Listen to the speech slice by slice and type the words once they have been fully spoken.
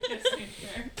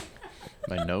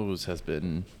My nose has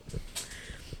been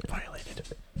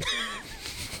violated.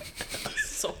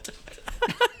 So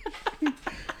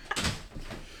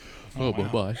Oh, wow.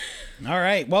 Bye. All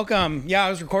right, welcome. Yeah, I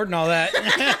was recording all that.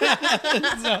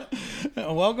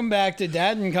 Welcome back to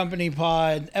Dad and Company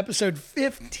Pod, episode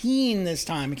 15 this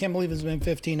time. I can't believe it's been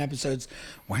 15 episodes.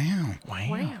 Wow.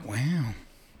 Would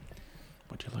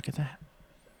you look at that?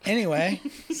 Anyway,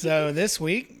 so this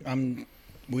week,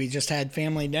 we just had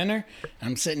family dinner.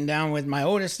 I'm sitting down with my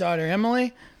oldest daughter,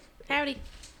 Emily. Howdy.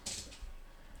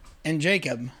 And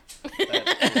Jacob.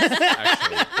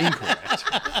 Actually, incorrect.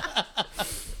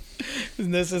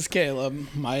 This is Caleb,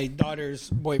 my daughter's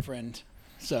boyfriend.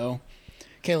 So,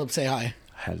 Caleb, say hi.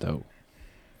 Hello.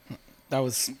 That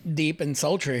was deep and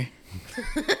sultry.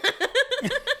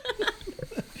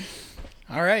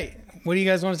 All right. What do you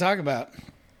guys want to talk about?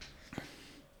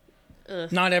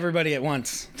 Not everybody at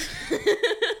once.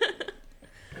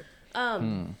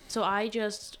 So I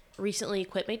just recently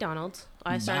quit McDonald's.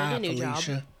 I started a new job.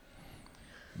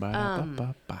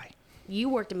 Bye. You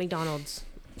worked at McDonald's.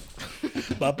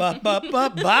 Bye,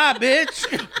 bitch.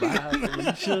 Bye,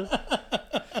 Felicia.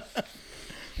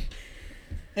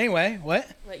 Anyway, what?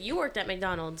 But you worked at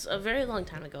McDonald's a very long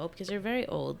time ago because you're very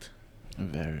old. I'm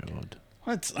very old.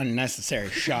 That's an unnecessary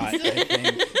shot, I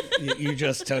think, you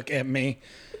just took at me.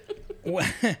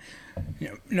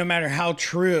 No matter how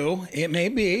true it may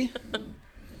be.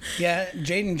 Yeah,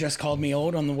 Jaden just called me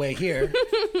old on the way here.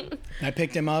 I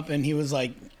picked him up and he was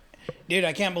like, dude,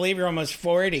 I can't believe you're almost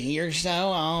 40. You're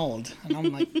so old. And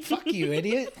I'm like, fuck you,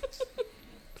 idiot.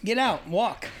 Get out,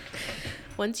 walk.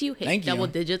 Once you hit Thank you. double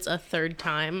digits a third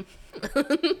time,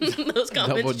 those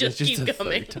comments just keep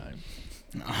coming.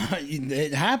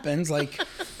 It happens. Like,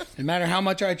 no matter how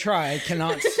much I try, I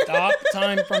cannot stop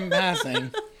time from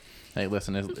passing. Hey,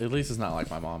 listen, at least it's not like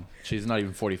my mom. She's not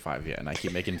even 45 yet, and I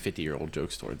keep making 50-year-old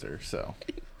jokes towards her, so.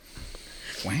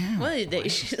 Wow. Well,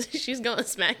 she's going to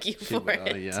smack you for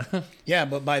it. Yeah. Yeah,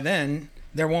 but by then,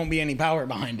 there won't be any power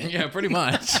behind it. Yeah, pretty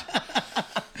much.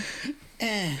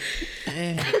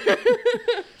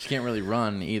 She can't really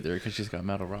run either because she's got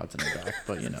metal rods in her back,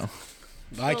 but you know.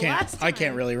 I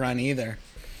can't really run either.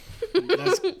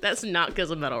 That's not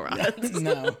because of metal rods.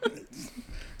 No.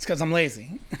 It's because I'm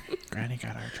lazy. Granny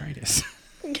got arthritis.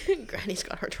 Granny's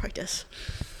got arthritis.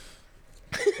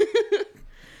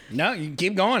 No, you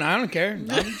keep going. I don't care. I'm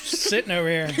just sitting over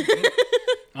here.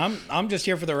 I'm just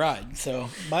here for the ride. So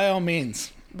by all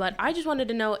means. But I just wanted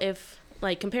to know if,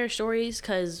 like, compare stories,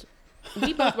 because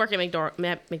we both work at McDonald's.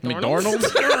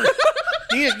 McDonald's?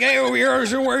 This guy over here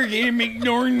also works at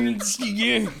McDonald's.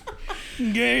 Yeah.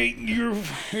 You're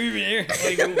over there.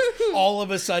 Like, all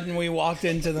of a sudden, we walked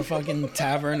into the fucking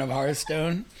tavern of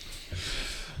Hearthstone.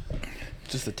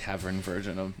 Just the tavern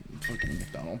version of fucking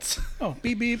McDonald's. Oh,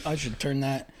 beep, beep. I should turn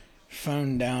that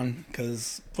phone down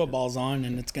because football's on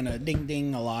and it's going to ding,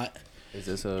 ding a lot. Is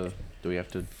this do we have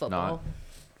to Football.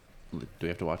 do we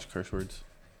have to watch curse words?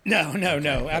 No,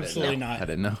 absolutely not. I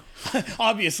didn't know.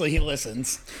 Obviously, he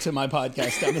listens to my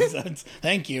podcast episodes.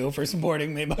 Thank you for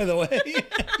supporting me, by the way.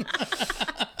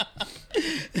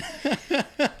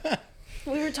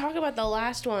 We were talking about the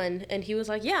last one, and he was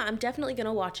like, yeah, I'm definitely going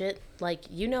to watch it. Like,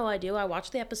 you know I do. I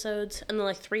watch the episodes. And then,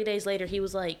 like, 3 days later, he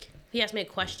was like, he asked me a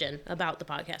question about the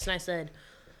podcast. And I said,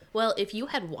 well, if you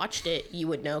had watched it, you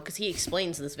would know, because he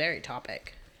explains this very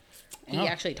topic. He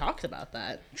actually talks about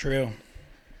that. True.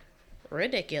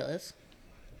 Ridiculous.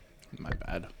 My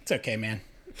bad. It's okay, man.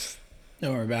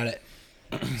 Don't worry about it.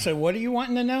 So what are you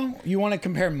wanting to know? You want to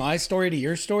compare my story to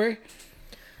your story?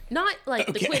 Not, like,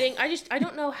 Okay. the quitting. I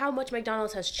don't know how much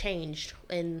McDonald's has changed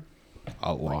in...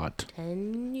 A lot.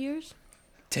 10 years?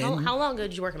 10 How long ago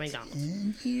did you work at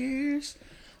McDonald's? years?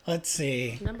 Let's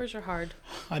see. Numbers are hard.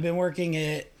 I've been working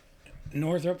at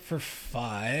Northrop for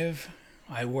 5.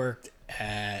 I worked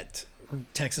at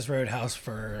Texas Roadhouse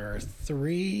for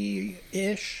 3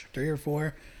 or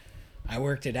 4. I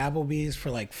worked at Applebee's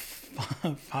for like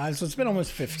 5, so it's been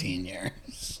almost 15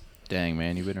 years. Dang,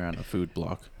 man, you've been around a food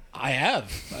block. I have.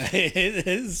 It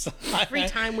is. Every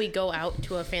time we go out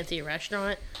to a fancy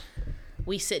restaurant,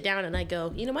 we sit down and I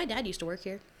go, you know, my dad used to work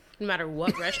here. No matter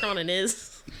what restaurant it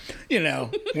is. You know,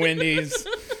 Wendy's,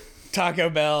 Taco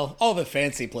Bell, all the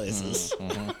fancy places.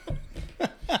 Mm-hmm.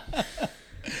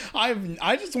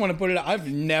 I just want to put it out, I've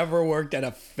never worked at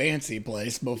a fancy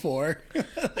place before.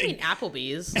 I mean,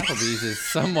 Applebee's. Applebee's is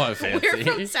somewhat fancy. We're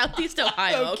from Southeast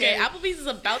Ohio, okay? Okay. Applebe's is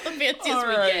about the fanciest All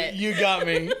we right, get. you got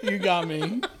me. You got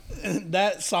me.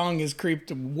 That song has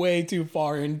creeped way too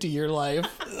far into your life.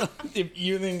 If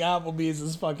you think Applebee's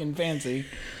is fucking fancy.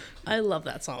 I love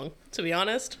that song, to be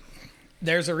honest.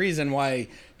 There's a reason why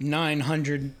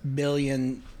 900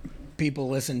 billion people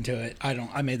listen to it.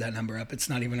 I made that number up. It's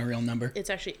not even a real number. It's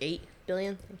actually 8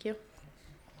 billion. Thank you.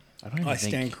 I don't even think,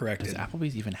 stand corrected. Does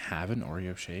Applebee's even have an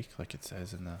Oreo shake like it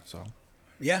says in the song?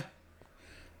 Yeah,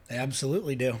 they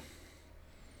absolutely do.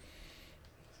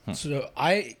 So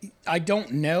I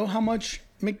don't know how much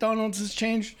McDonald's has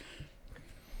changed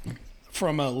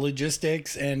from a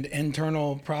logistics and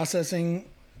internal processing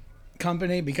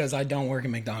company because I don't work at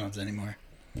McDonald's anymore.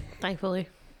 Thankfully.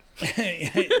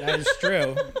 That is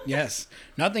true. Yes.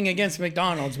 Nothing against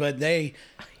McDonald's, but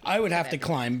I would have to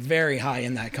climb very high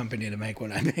in that company to make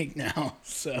what I make now.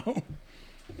 So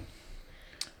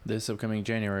This upcoming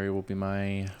January will be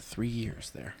my 3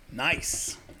 years there.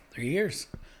 nice. 3 years.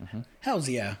 Hells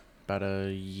yeah. About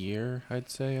a year, I'd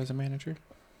say, as a manager.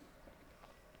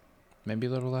 Maybe a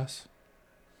little less.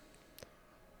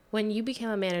 When you became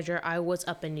a manager, I was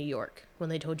up in New York when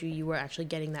they told you you were actually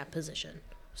getting that position.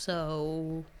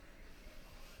 So,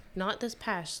 not this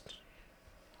past.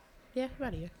 Yeah,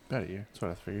 about a year. About a year. That's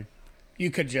what I figured. You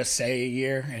could just say a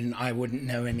year and I wouldn't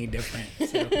know any different.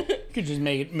 So you could just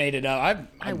made it up.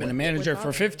 I've been a manager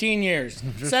for 15 years.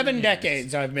 7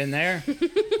 decades I've been there.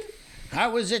 I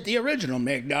was at the original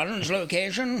McDonald's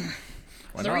location.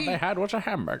 Well, all they had was a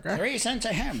hamburger. 3 cents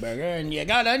a hamburger, and you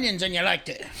got onions and you liked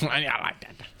it. I liked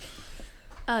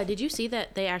it. Did you see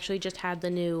that they actually just had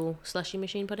the new slushy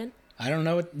machine put in? I don't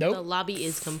know what. Nope. The lobby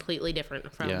is completely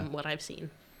different from what I've seen.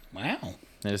 Wow.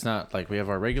 And it's not like we have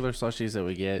our regular slushies that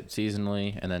we get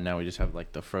seasonally, and then now we just have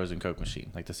like the frozen Coke machine,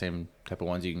 like the same type of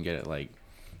ones you can get at like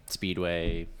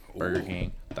Speedway, Burger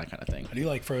King, that kind of thing. I do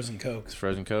like frozen Coke. It's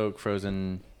frozen Coke,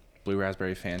 frozen blue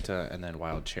raspberry Fanta, and then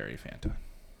wild cherry Fanta.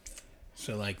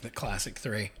 So like the classic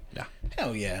 3. Yeah.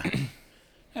 Hell yeah.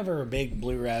 Never a big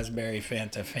blue raspberry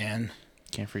Fanta fan.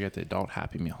 Can't forget the adult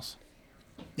Happy Meals.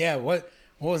 Yeah, what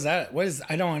was that?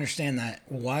 I don't understand that.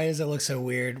 Why does it look so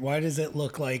weird? Why does it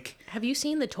look like... Have you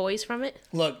seen the toys from it?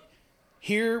 Look,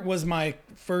 here was my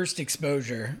first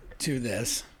exposure to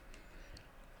this.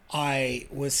 I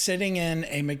was sitting in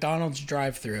a McDonald's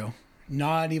drive-thru,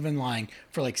 not even lying,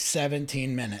 for like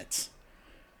 17 minutes.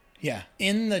 Yeah,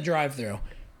 in the drive-thru.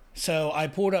 So I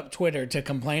pulled up Twitter to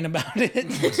complain about it.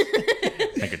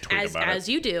 Make a tweet about As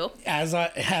you do.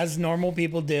 As normal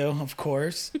people do, of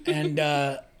course. And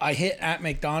I hit at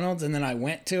McDonald's and then I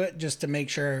went to it just to make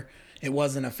sure it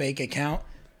wasn't a fake account.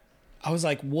 I was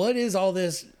like, what is all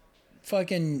this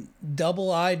fucking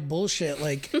double-eyed bullshit?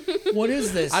 Like, what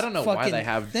is this? I don't know why they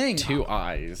have thing? 2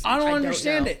 eyes. I don't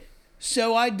understand know. it.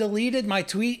 So I deleted my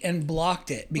tweet and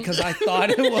blocked it because I thought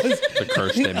it was The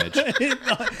cursed image.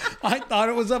 I thought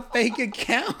it was a fake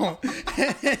account.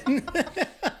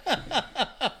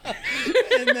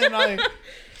 And then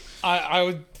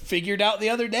I figured out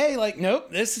the other day, like, nope,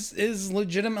 this is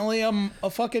legitimately a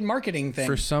fucking marketing thing.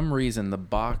 For some reason, the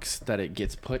box that it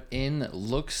gets put in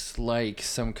looks like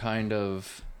some kind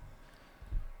of...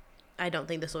 I don't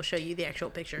think this will show you the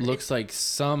actual picture. Looks like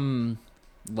some...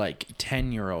 like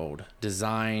 10-year-old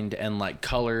designed and like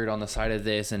colored on the side of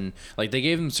this, and like they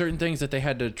gave them certain things that they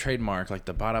had to trademark, like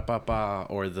the ba-da-ba-ba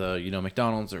or the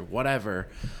McDonald's or whatever,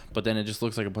 but then it just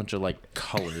looks like a bunch of like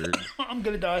colored I'm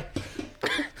gonna die.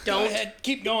 Don't. Go ahead,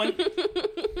 keep going.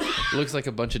 it looks like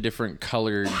a bunch of different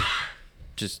colored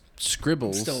just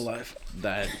scribbles. Still alive.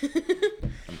 That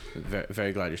I'm very,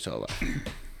 very glad you're still alive.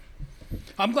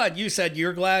 I'm glad you said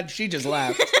you're glad. She just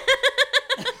laughed.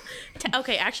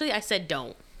 Okay, actually, I said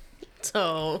don't.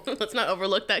 So let's not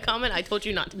overlook that comment. I told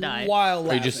you not to die. While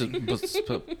Are you laughing. just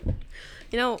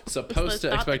You know, supposed to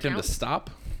stop expect the him to count. stop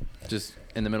just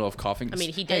in the middle of coughing? I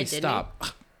mean, he did, Hey, didn't he? stop.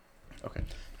 Okay.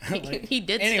 He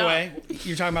did Anyway, stop.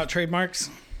 you're talking about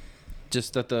trademarks?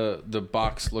 Just that the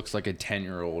box looks like a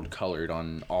 10-year-old colored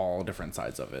on all different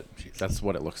sides of it. That's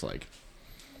what it looks like.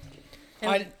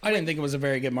 I didn't think it was a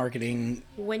very good marketing.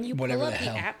 When you whatever pull up the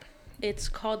the hell. app, it's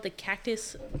called the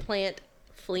Cactus Plant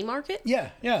Flea Market. Yeah,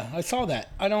 I saw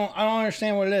that. I don't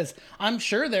understand what it is. I'm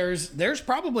sure there's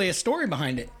probably a story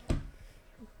behind it.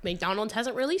 McDonald's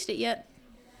hasn't released it yet.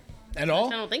 At I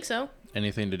all? don't think so.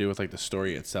 Anything to do with like the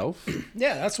story itself?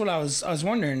 Yeah, that's what I was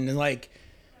wondering. Like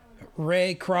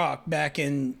Ray Kroc back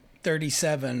in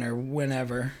 37 or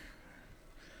whenever.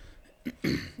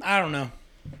 I don't know.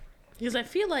 Because I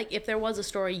feel like if there was a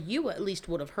story, you at least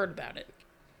would have heard about it.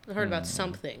 Heard about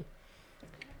something.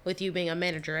 With you being a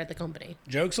manager at the company.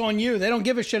 Joke's on you. They don't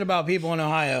give a shit about people in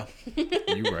Ohio.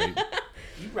 You right.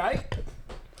 You right?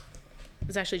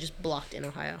 It's actually just blocked in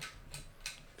Ohio.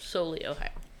 Solely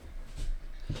Ohio.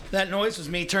 That noise was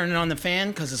me turning on the fan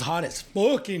because it's hot as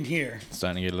fuck in here. It's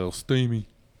starting to get a little steamy.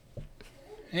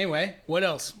 Anyway, what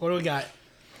else? What do we got?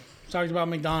 Talked about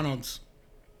McDonald's.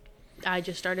 I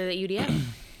just started at UDM.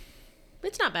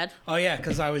 It's not bad. Oh, yeah,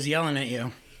 because I was yelling at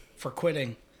you for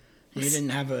quitting. You didn't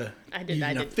have a... I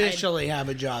didn't officially have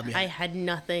a job yet. I had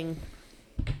nothing.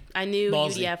 I knew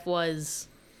Ballsy. UDF was...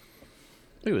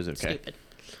 It was okay. Stupid.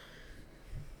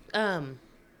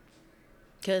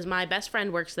 Because my best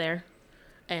friend works there,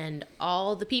 and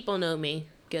all the people know me,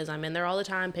 because I'm in there all the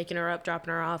time, picking her up,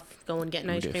 dropping her off, going getting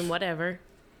ice cream, whatever.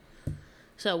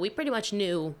 So we pretty much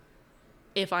knew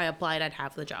if I applied, I'd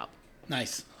have the job.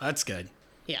 Nice. That's good.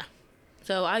 Yeah.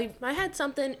 So I had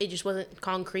something, it just wasn't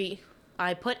concrete.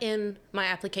 I put in my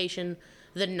application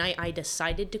the night I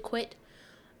decided to quit,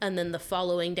 and then the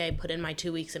following day put in my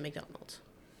 2 weeks at McDonald's.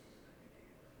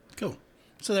 Cool.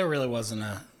 So there really wasn't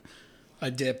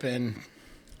a dip in...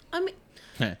 I mean...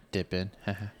 Dip in.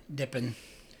 Dippin'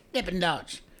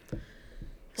 Dots. What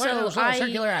So are those little I-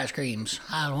 circular ice creams?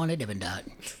 I want a Dippin' Dot.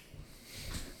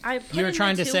 I put You were in my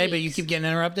trying to 2 say, but you weeks. keep getting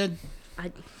interrupted?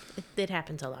 It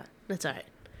happens a lot. That's all right.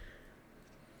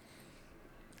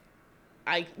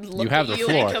 You looked have at the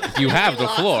floor. and You have the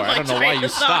completely floor. lost I don't my know why train you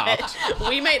of thought. stopped.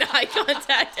 We made eye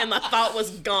contact and the thought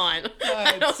was gone.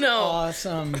 I don't know.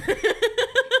 Awesome.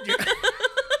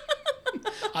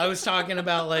 I was talking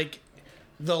about, like,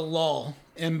 the lull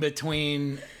in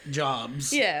between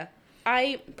jobs. Yeah.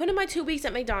 I put in my 2 weeks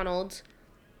at McDonald's,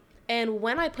 and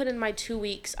when I put in my 2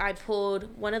 weeks, I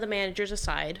pulled one of the managers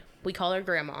aside. We call her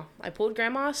Grandma. I pulled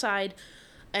Grandma aside,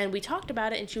 and we talked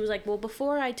about it, and she was like, well,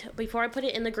 before I put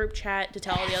it in the group chat to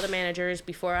tell all the other managers,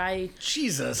 before I...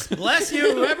 Jesus. Bless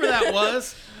you, whoever that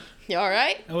was. You all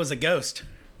right? That was a ghost.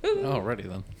 Alrighty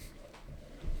then.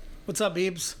 What's up,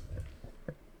 Beebs?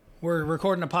 We're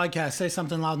recording a podcast. Say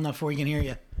something loud enough where we can hear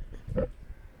you.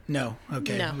 No.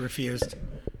 Okay. No. Refused.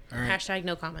 All right. Hashtag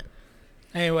no comment.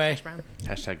 Anyway, Brown.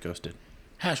 Hashtag ghosted.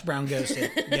 Hash brown ghosted.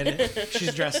 Get it?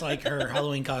 She's dressed like her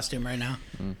Halloween costume right now.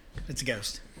 It's a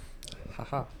ghost.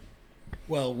 Haha.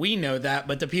 Well, we know that,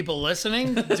 but the people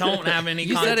listening don't have any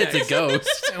You said context it's a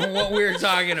ghost. on what we were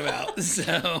talking about.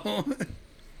 So,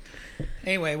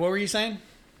 anyway, what were you saying?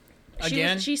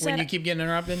 Again, she said- when you keep getting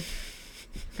interrupted?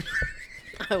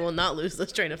 I will not lose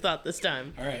this train of thought this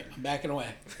time. All right, I'm backing away.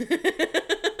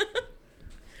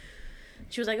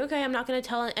 She was like, okay, I'm not going to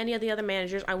tell any of the other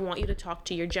managers. I want you to talk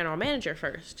to your general manager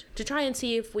first to try and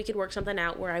see if we could work something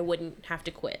out where I wouldn't have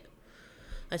to quit.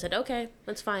 I said, okay,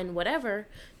 that's fine, whatever.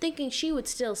 Thinking she would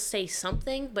still say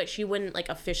something, but she wouldn't, like,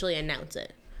 officially announce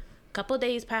it. A couple of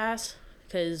days pass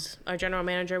because our general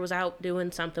manager was out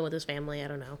doing something with his family. I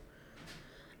don't know.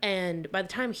 And by the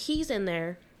time he's in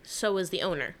there, so is the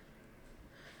owner.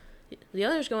 The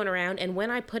owner's going around, and when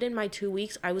I put in my 2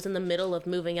 weeks, I was in the middle of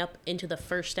moving up into the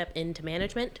first step into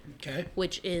management, Okay.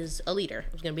 which is a leader.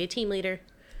 I was going to be a team leader,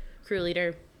 crew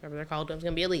leader, whatever they're called. I was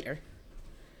going to be a leader.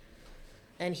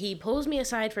 And he pulls me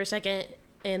aside for a second,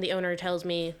 and the owner tells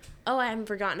me, oh, I haven't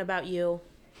forgotten about you.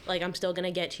 Like, I'm still going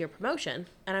to get to your promotion.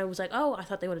 And I was like, oh, I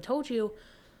thought they would have told you.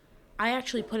 I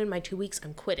actually put in my 2 weeks.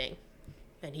 I'm quitting.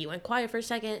 And he went quiet for a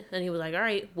second, and he was like, all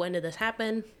right, when did this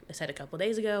happen? I said a couple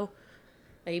days ago.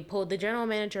 He pulled the general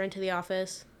manager into the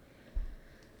office.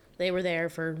 They were there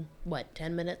for,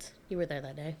 10 minutes? You were there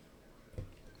that day.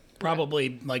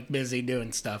 Probably, like, busy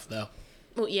doing stuff, though.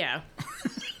 Well, yeah.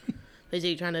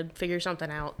 Busy trying to figure something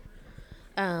out.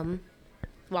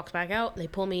 Walks back out. They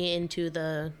pull me into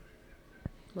the,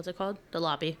 what's it called? The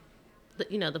lobby.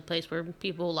 The place where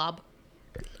people lob.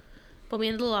 Pull me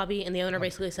into the lobby, and the owner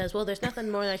basically says, well, there's nothing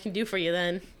more that I can do for you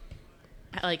then.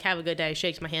 Like, have a good day,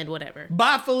 shakes my hand, whatever.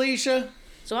 Bye, Felicia.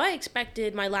 So I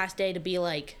expected my last day to be,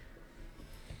 like,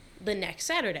 the next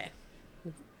Saturday.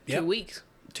 Yep. 2 weeks.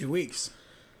 2 weeks.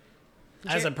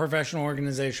 As a professional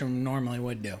organization normally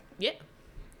would do. Yeah.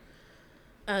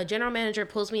 General manager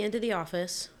pulls me into the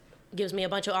office, gives me a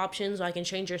bunch of options. I can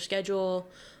change your schedule.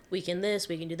 We can this,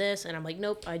 we can do this. And I'm like,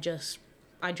 nope, I just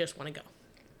want to go.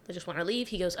 I just want to leave.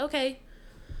 He goes, okay.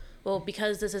 Well,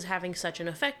 because this is having such an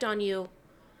effect on you,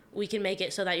 we can make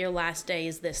it so that your last day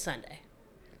is this Sunday.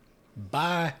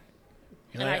 Bye.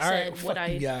 You're And like, I all said, right, would fuck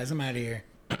you guys, I'm out of here.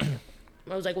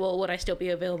 I was like, well, would I still be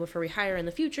available for rehire in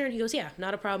the future? And he goes, yeah,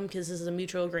 not a problem because this is a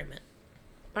mutual agreement.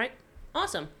 All right,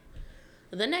 awesome.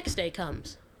 The next day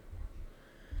comes.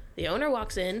 The owner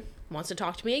walks in, wants to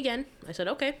talk to me again. I said,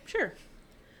 okay, sure.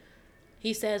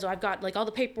 He says, I've got like all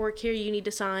the paperwork here you need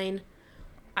to sign.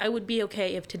 I would be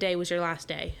okay if today was your last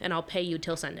day, and I'll pay you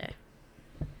till Sunday.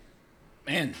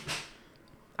 Man,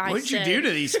 I what did you said, do to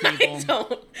these people? I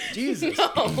don't. Jesus.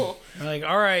 No. They're like,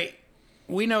 all right,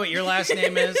 we know what your last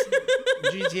name is.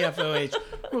 GTFOH.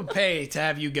 We'll pay to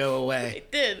have you go away.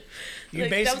 I did. You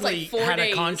Like, that was, basically like, 4 had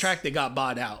days. a contract that got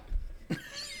bought out.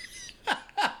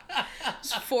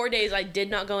 4 days I did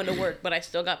not go into work, but I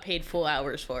still got paid full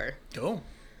hours for. Cool.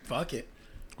 Fuck it.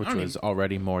 Which was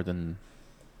already more than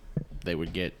they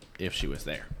would get if she was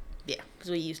there. Yeah,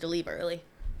 because we used to leave early.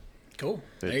 Cool.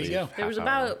 They'd There you leave go. There was half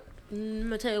hour. about,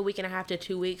 I'd say, a week and a half to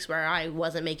 2 weeks where I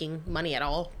wasn't making money at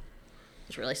all,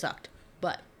 which really sucked.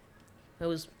 But I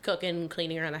was cooking,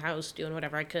 cleaning around the house, doing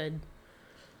whatever I could.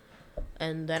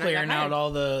 And then Clearing I got out hired.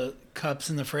 all the cups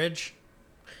in the fridge.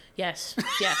 Yes,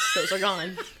 those are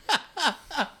gone.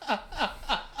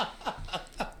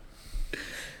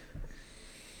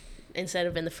 Instead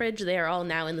of in the fridge, they are all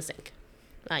now in the sink.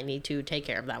 I need to take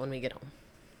care of that when we get home.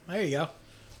 There you go.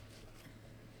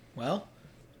 Well,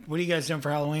 what are you guys doing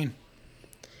for Halloween?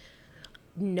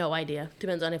 No idea.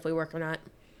 Depends on if we work or not.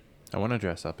 I want to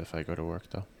dress up if I go to work,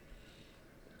 though.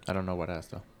 I don't know what as,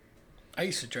 though. I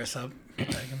used to dress up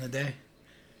back in the day.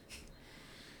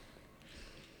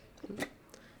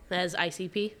 As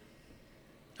ICP.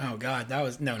 Oh God, that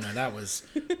was that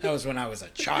was when I was a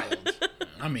child.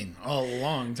 I mean, a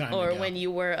long time Or ago. when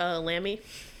you were Lammy.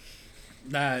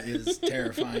 That is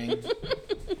terrifying.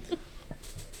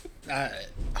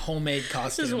 Homemade This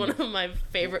costume. is one of my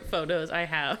favorite photos I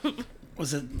have.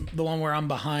 Was it the one where I'm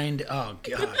behind? Oh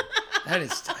God, that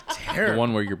is terrible. The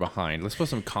one where you're behind. Let's put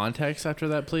some context after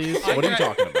that, please. What are you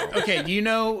talking about? Okay, do you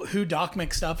know who Doc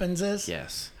McStuffins is?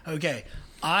 Yes. Okay,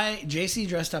 JC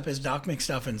dressed up as Doc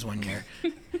McStuffins one year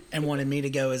and wanted me to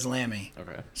go as Lammy.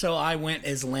 Okay. So I went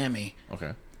as Lammy.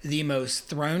 Okay. The most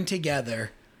thrown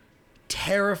together,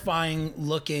 terrifying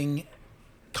looking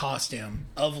costume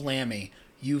of Lammy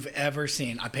you've ever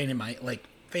seen. I painted my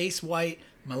face white,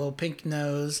 my little pink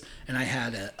nose, and I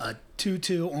had a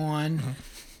tutu on,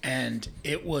 and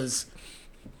it was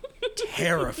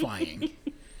terrifying.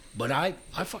 But I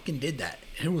fucking did that.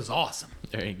 It was awesome.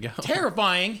 There you go.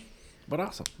 Terrifying, But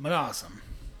awesome. but awesome.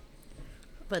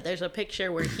 But there's a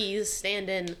picture where he's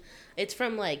standing. It's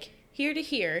from here to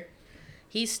here.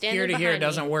 He's standing Here to behind here me,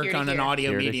 doesn't work here to on an here. audio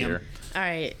Here to medium. here. All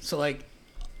right. So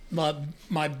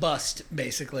my bust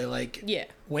basically Yeah.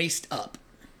 waist up.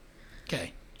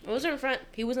 Okay. I was in front.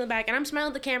 He was in the back, and I'm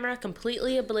smiling at the camera,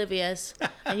 completely oblivious,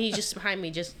 and he's just behind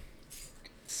me, just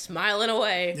smiling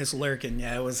away. Just lurking.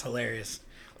 Yeah, it was hilarious.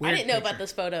 I Weird didn't know about picture.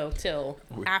 this photo till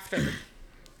after,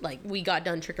 we got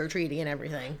done trick or treating and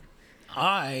everything.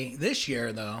 This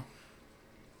year though,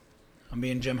 I'm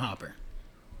being Jim Hopper.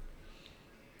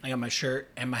 I got my shirt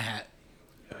and my hat.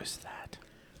 Who's that?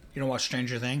 You don't watch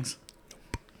Stranger Things?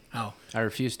 Oh, I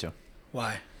refuse to.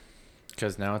 why?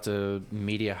 Because now it's a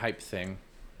media hype thing,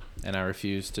 and I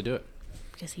refuse to do it.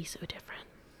 Because he's so different.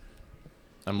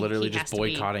 I'm literally He has just to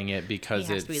be- boycotting it because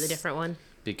He has it's to be the different one.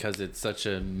 because it's such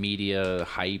a media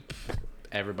hype.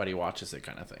 Everybody watches it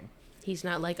kind of thing. He's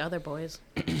not like other boys.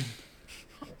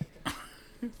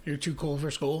 You're too cool for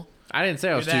school? I didn't say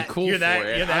I was You're that- too cool you're for that-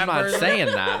 it. you're that I'm not person? saying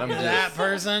that. I'm You're just that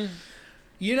person?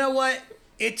 You know what?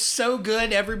 It's so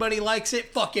good. Everybody likes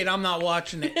it. Fuck it. I'm not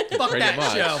watching it. Fuck pretty that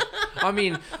much. show. I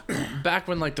mean, back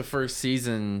when the first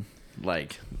season,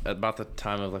 about the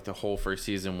time of the whole first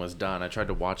season was done, I tried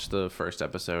to watch the first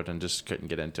episode and just couldn't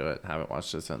get into it. Haven't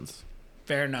watched it since.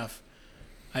 Fair enough.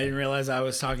 I didn't realize I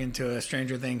was talking to a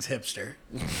Stranger Things hipster.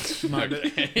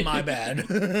 My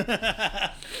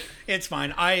bad. It's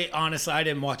fine. I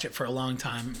didn't watch it for a long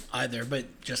time either,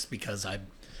 but just because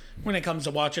when it comes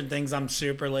to watching things, I'm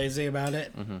super lazy about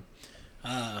it. Mm-hmm.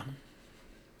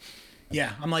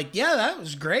 Yeah, I'm that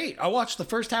was great. I watched the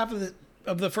first half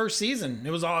of the first season.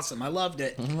 It was awesome. I loved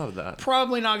it. I love that.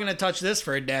 Probably not going to touch this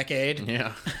for a decade.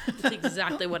 Yeah. That's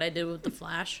exactly what I did with The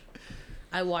Flash.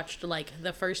 I watched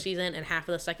the first season and half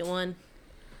of the second one.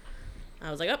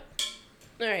 I was like, all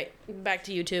right, back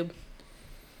to YouTube.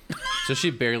 So she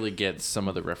barely gets some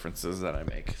of the references that I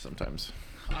make sometimes.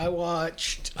 I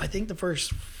watched, I think, the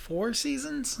first 4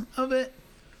 seasons of it.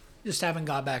 Just haven't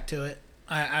got back to it.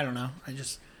 I don't know.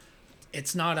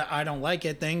 It's not a I don't like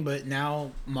it thing, but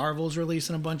now Marvel's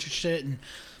releasing a bunch of shit, and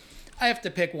I have to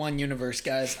pick one universe,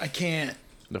 guys. I can't.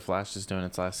 The Flash is doing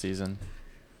its last season.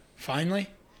 Finally?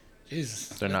 Jesus.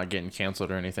 They're not getting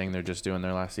canceled or anything. They're just doing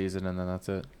their last season, and then that's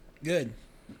it. Good.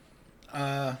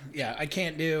 Yeah, I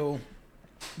can't do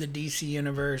the DC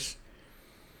universe.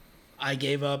 I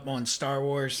gave up on Star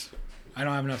Wars. I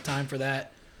don't have enough time for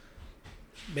that.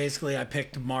 Basically, I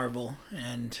picked Marvel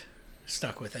and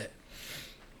stuck with it.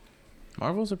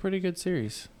 Marvel's a pretty good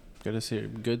series. Good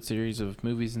series of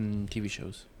movies and TV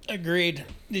shows. Agreed.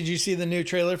 Did you see the new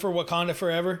trailer for Wakanda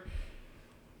Forever?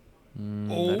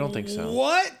 I don't think so.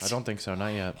 What? I don't think so. Not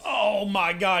yet. Oh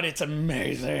my god, it's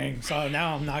amazing. So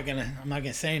now I'm not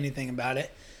gonna say anything about it.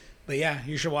 But yeah,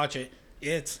 you should watch it.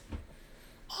 It's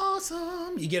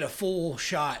awesome. You get a full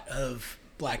shot of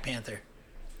Black Panther.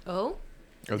 Oh?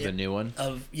 Or the new one.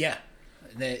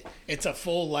 It's a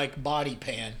full like body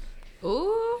pan.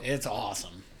 Ooh. It's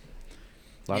awesome.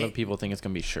 A lot of people think it's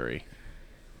gonna be Shuri.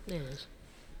 Yes.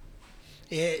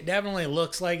 It definitely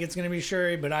looks like it's going to be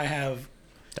Shuri, but I have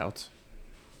Doubts?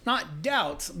 not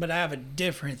doubts, but I have a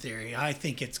different theory. I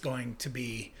think it's going to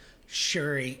be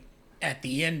Shuri at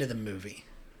the end of the movie.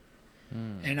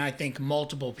 And I think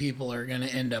multiple people are going to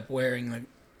end up wearing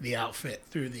the outfit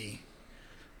through the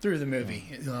movie.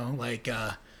 You know, like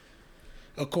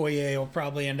Okoye will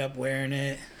probably end up wearing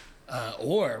it.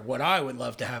 Or what I would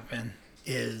love to happen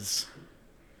is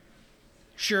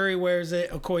Shuri wears it,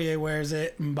 Okoye wears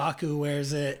it, M'Baku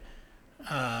wears it,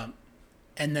 and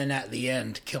then at the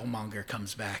end, Killmonger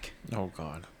comes back. Oh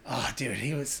God. Oh, dude,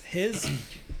 he was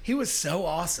so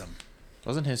awesome.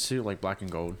 Wasn't his suit like black and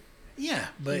gold? Yeah,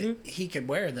 but he could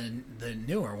wear the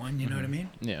newer one. You know what I mean?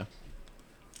 Yeah.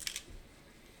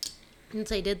 And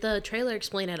say, did the trailer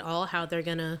explain at all how they're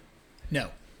gonna? No,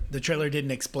 the trailer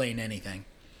didn't explain anything.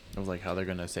 It was like how they're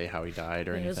gonna say how he died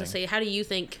or I was anything. gonna say, how do you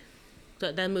think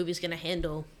that movie's gonna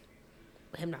handle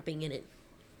him not being in it?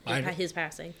 His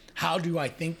passing. How do I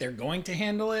think they're going to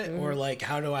handle it, or like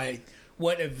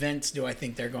what events do I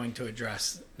think they're going to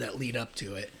address that lead up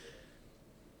to it?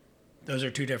 Those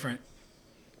are two different.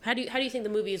 How do you think the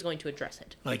movie is going to address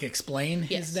it? Like explain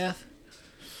Yes. his death?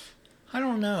 I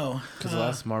don't know. Because the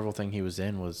last Marvel thing he was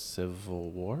in was Civil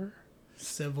War,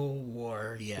 Civil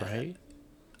War, yeah. right?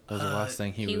 That was the last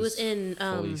thing he was in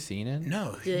fully seen in.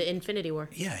 No. the Infinity War.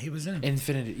 Yeah, he was in.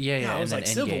 Infinity. Yeah, yeah. I was and like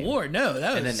then Civil Endgame. War. No,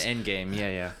 that was. And then Endgame.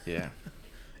 Yeah.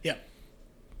 Yep.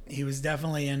 He was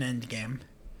definitely in Endgame.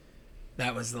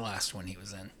 That was the last one he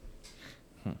was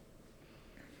in.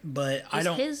 But I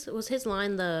don't. Was his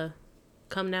line the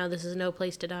 "Come now, this is no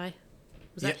place to die"?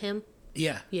 Was that Yeah. him?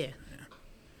 Yeah. Yeah.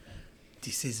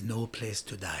 This is no place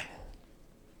to die.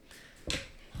 Have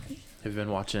you been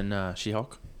watching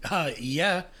She-Hulk?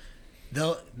 Yeah.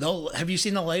 They'll. Have you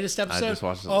seen the latest episode? just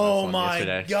watched the Oh last one my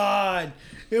yesterday. God,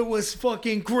 it was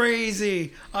fucking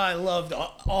crazy. I loved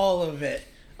all of it.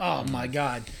 Oh my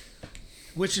God,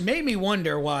 which made me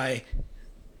wonder why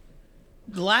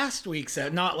last week's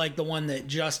not like the one that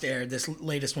just aired, this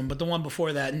latest one, but the one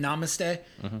before that, Namaste.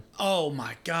 Oh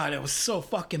my God, it was so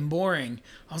fucking boring.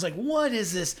 I was like, what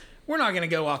is this? We're not gonna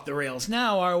go off the rails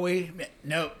now, are we?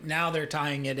 Nope. Now they're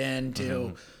tying it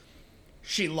into.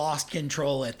 She lost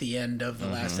control at the end of the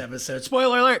last episode.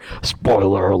 Spoiler alert!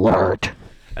 Spoiler alert!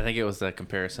 I think it was the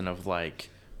comparison of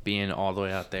like being all the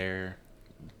way out there,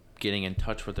 getting in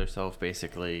touch with herself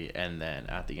basically, and then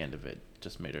at the end of it,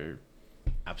 just made her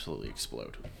absolutely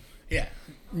explode. Yeah.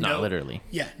 Not literally.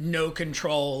 Yeah, no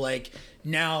control. Like,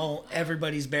 now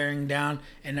everybody's bearing down.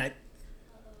 And I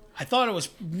thought it was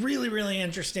really, really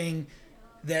interesting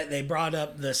that they brought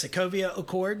up the Sokovia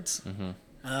Accords.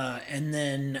 And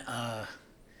then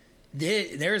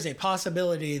there is a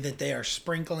possibility that they are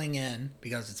sprinkling in,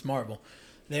 because it's Marvel,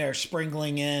 they are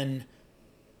sprinkling in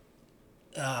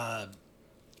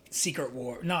Secret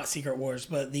War, not Secret Wars,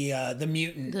 but the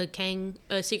mutant. The Kang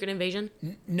Secret Invasion.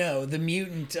 No, the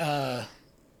mutant,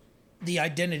 the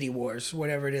Identity Wars,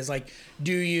 whatever it is. Like,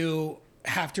 do you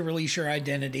have to release your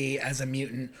identity as a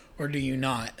mutant, or do you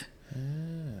not?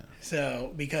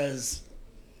 So, because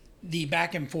the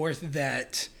back and forth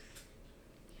that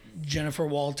Jennifer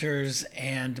Walters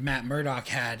and Matt Murdock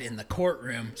had in the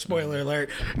courtroom, spoiler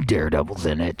alert, Daredevil's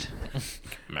in it.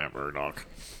 Matt Murdock.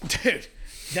 Dude,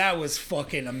 that was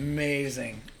fucking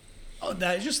amazing. Oh,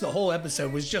 that just the whole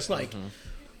episode was just like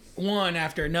one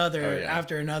after another,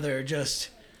 after another, just.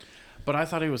 But I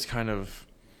thought it was kind of.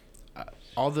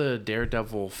 All the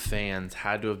Daredevil fans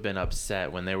had to have been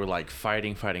upset when they were like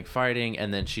fighting,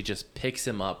 and then she just picks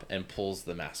him up and pulls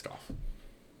the mask off.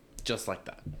 Just like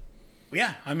that.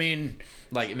 Yeah, I mean.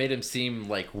 Like, it made him seem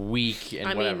like weak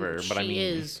and whatever. But I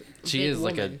mean, she is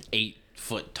like an 8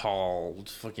 foot tall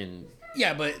fucking.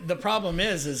 Yeah, but the problem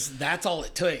is that's all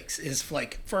it takes is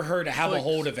like for her to have a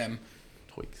hold of him.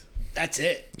 Tweaks. That's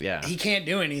it. Yeah. He can't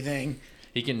do anything.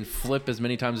 He can flip as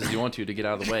many times as you want to get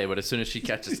out of the way, but as soon as she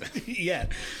catches it. Yeah.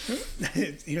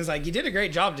 He was like, you did a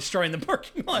great job destroying the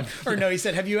parking lot. Or no, he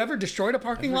said, have you ever destroyed a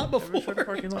parking lot before?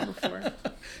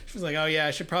 She was like, oh yeah,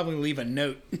 I should probably leave a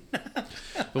note.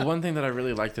 But one thing that I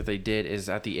really liked that they did is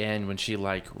at the end when she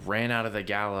like ran out of the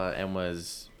gala and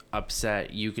was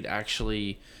upset, you could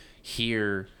actually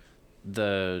hear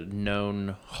the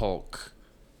known Hulk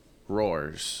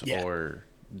roars or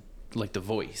like the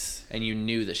voice, and you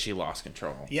knew that she lost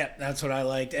control. Yeah, that's what I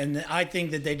liked. And I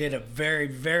think that they did a very,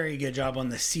 very good job on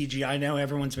the CGI. I know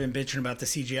everyone's been bitching about the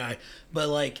CGI, but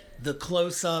like the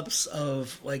close-ups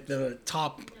of like the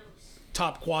top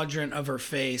quadrant of her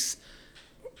face,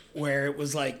 where it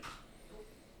was like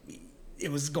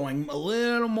it was going a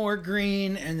little more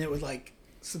green, and it would like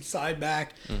subside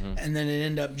back, and then it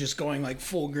ended up just going like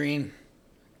full green.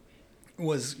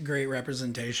 Was great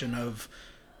representation of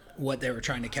what they were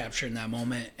trying to capture in that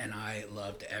moment, and I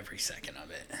loved every second of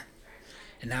it.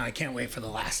 And now I can't wait for the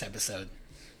last episode.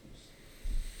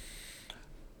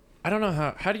 I don't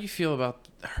know how do you feel about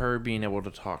her being able to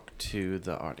talk to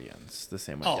the audience the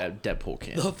same way Deadpool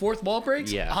can? The fourth wall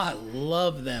breaks? Yeah. I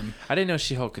love them. I didn't know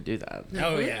She-Hulk could do that.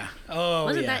 Oh, yeah. Oh,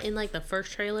 Wasn't yeah. that in like the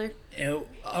first trailer?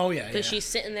 Oh, yeah. Because she's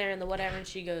sitting there in the whatever, and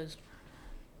she goes,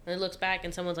 and looks back,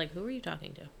 and someone's like, "Who are you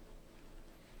talking to?"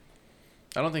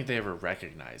 I don't think they ever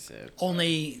recognize it.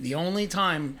 The only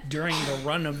time during the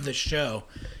run of the show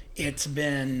it's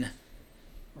been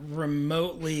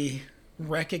remotely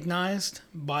recognized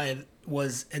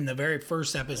was in the very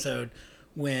first episode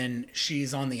when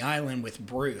she's on the island with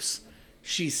Bruce.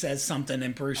 She says something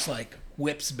and Bruce like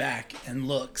whips back and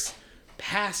looks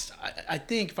past. I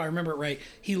think if I remember it right,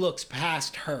 he looks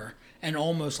past her and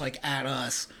almost like at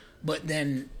us, but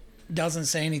then doesn't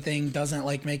say anything, doesn't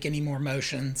like make any more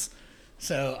motions.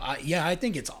 So I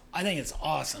think it's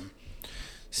awesome.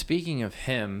 Speaking of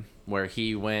him, where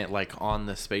he went like on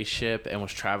the spaceship and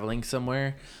was traveling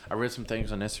somewhere, I read some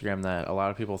things on Instagram that a lot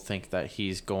of people think that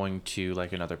he's going to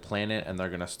like another planet and they're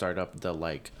gonna start up the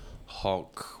like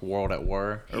Hulk World at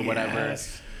War or whatever.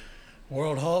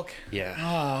 World Hulk. Yeah.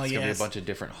 Oh, it's gonna be a bunch of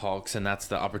different Hulks, and that's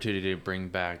the opportunity to bring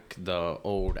back the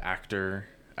old actor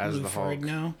as Lou the Hulk.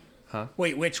 Ferrigno? Huh?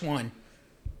 Wait, which one?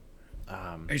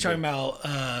 Are you talking about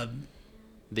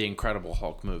the Incredible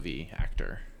Hulk movie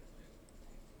actor?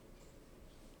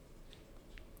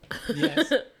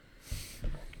 Yes.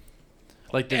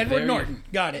 Like the Edward Norton.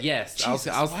 Got it. Yes. Jesus,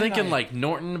 I was thinking I like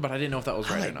Norton, but I didn't know if that was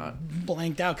right or not.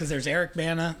 blanked out because there's Eric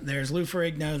Bana, there's Lou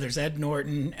Ferrigno, there's Ed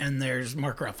Norton, and there's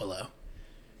Mark Ruffalo.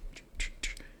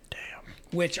 Damn.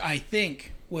 Which I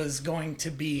think was going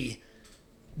to be,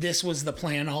 this was the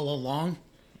plan all along.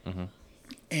 Mm-hmm.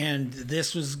 And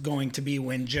this was going to be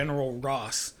when General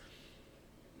Ross,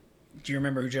 do you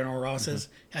remember who General Ross is?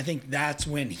 I think that's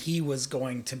when he was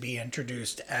going to be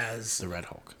introduced as The Red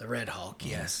Hulk. The Red Hulk,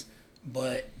 yes.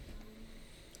 But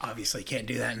obviously can't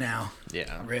do that now.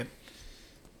 Yeah. Rip.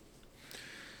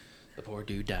 The poor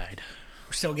dude died.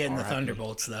 We're still getting the R.I.P.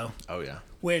 Thunderbolts, though. Oh, yeah.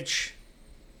 Which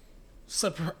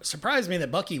surprised me that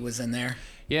Bucky was in there.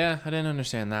 Yeah, I didn't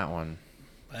understand that one.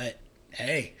 But,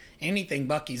 hey, anything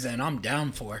Bucky's in, I'm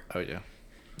down for. Oh, yeah.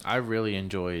 I really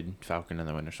enjoyed Falcon and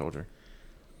the Winter Soldier.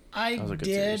 I was a good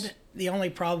did. series. The only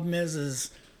problem is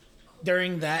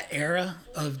during that era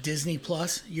of Disney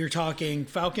Plus, you're talking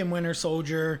Falcon, Winter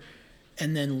Soldier,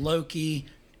 and then Loki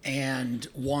and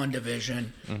WandaVision.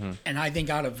 Mm-hmm. And I think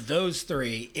out of those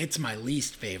three, it's my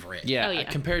least favorite. Yeah, Oh, yeah.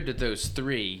 Compared to those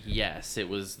three, yes, it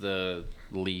was the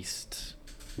least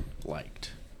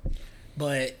liked.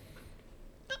 But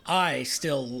I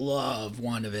still love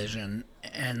WandaVision,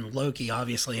 and Loki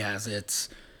obviously has its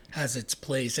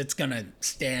place. It's gonna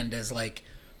stand as like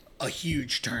a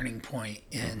huge turning point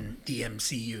in the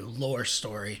MCU lore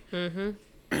story. Mm-hmm.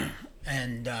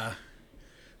 And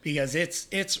because it's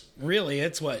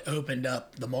what opened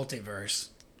up the multiverse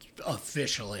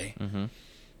officially. Mm-hmm.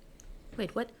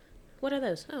 Wait, what? What are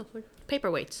those? Oh,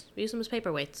 paperweights. We use them as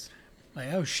paperweights.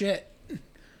 Like, oh shit.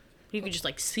 You could just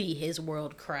like see his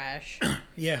world crash.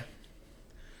 Yeah.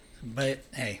 But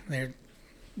hey,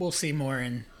 we'll see more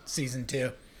in season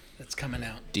 2 that's coming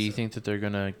out. Do you think that they're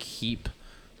gonna keep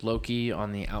Loki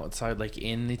on the outside, like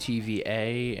in the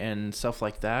TVA and stuff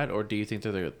like that, or do you think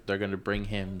that they're gonna bring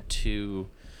him to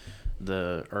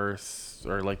the Earth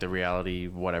or like the reality,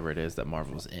 whatever it is that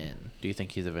Marvel's in? Do you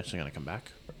think he's eventually gonna come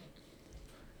back?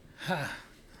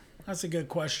 That's a good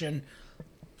question.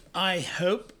 I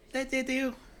hope that they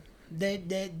do. I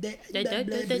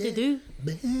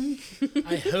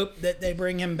hope that they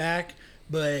bring him back,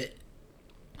 but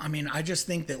I mean, I just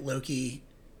think that Loki,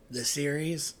 the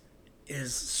series,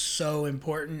 is so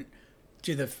important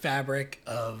to the fabric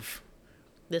of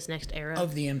This next era.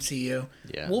 of the MCU.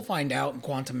 Yeah. We'll find out in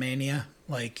Quantumania,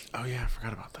 like, Oh yeah, I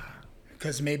forgot about that.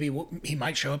 because maybe he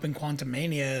might show up in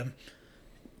Quantumania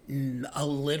a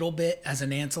little bit as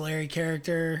an ancillary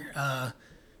character,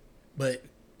 but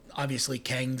obviously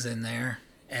Kang's in there,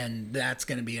 and that's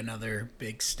going to be another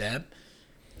big step.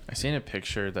 I seen a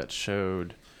picture that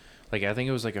showed, like, I think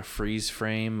it was like a freeze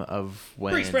frame of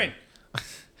when Freeze frame.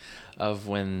 of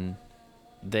when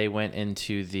they went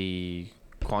into the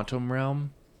quantum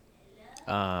realm.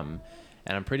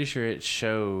 And I'm pretty sure it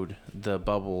showed the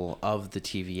bubble of the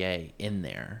TVA in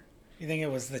there. You think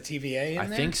it was the TVA in I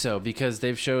there? think so, because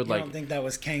they've showed I like don't think that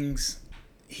was Kang's.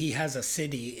 He has a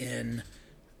city in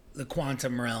the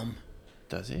quantum realm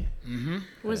Does he?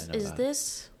 Was didn't know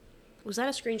that. was that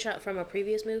a screenshot from a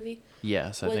previous movie?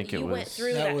 Yes, I When think it you was. went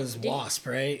through That was Wasp,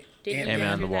 right? Did you Ant-Man. Ant-Man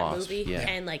go and the through that Wasp, movie yeah.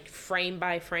 and like frame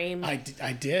by frame? I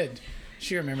did.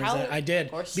 She remembers How- that. I did.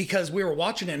 of course. Because we were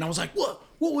watching it and I was like, what?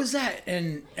 What was that?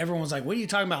 And everyone was like, what are you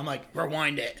talking about? I'm like,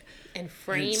 rewind it. and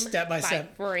frame step by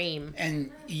step. frame.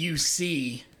 And you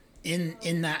see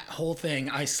in that whole thing,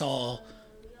 I saw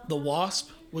the Wasp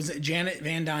was Janet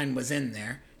Van Dyne was in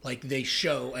there. Like they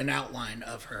show an outline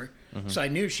of her. So I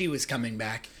knew she was coming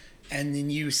back. And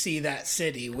then you see that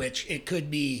city, which it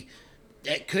could be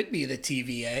the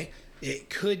TVA. It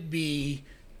could be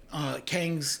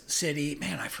Kang's city.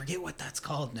 Man, I forget what that's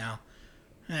called now.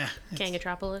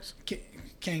 Kangatropolis.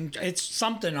 Kang, it's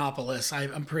something-opolis,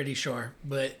 I'm pretty sure.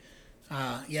 But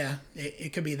yeah,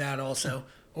 it could be that also.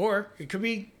 Or it could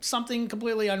be something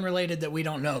completely unrelated that we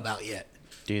don't know about yet.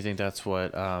 Do you think that's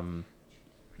what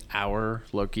our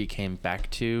Loki came back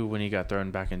to when he got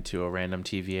thrown back into a random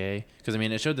TVA? Because, I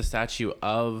mean, it showed the statue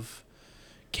of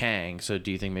Kang. So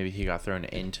do you think maybe he got thrown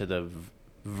into the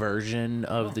version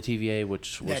of the TVA,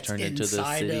 which was That's turned into the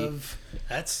inside city?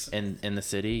 That's In the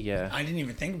city, yeah. I didn't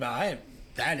even think about it.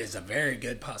 That is a very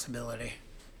good possibility.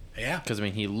 Yeah. Because, I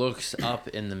mean, he looks up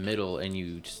in the middle and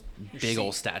you just big see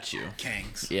old statue.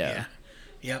 Kangs. Yeah.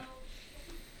 Yep.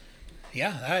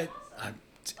 Yeah,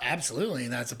 absolutely,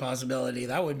 that's a possibility.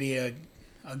 That would be a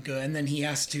good. And then he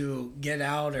has to get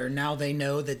out, or now they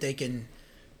know that they can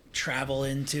travel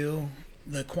into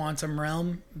the quantum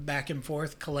realm back and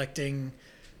forth, collecting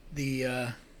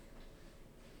the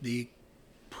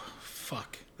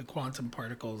quantum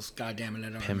particles. God damn it, I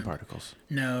don't Pim remember. particles.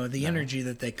 No, the energy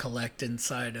that they collect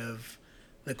inside of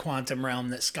the quantum realm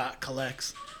that Scott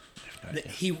collects.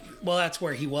 That's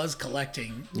where he was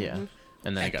collecting. Yeah.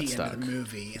 And then At it got the stuck. end of the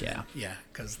movie. And Yeah. then- yeah,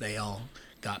 because they all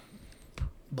got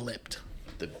blipped.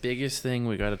 The biggest thing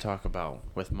we got to talk about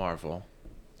with Marvel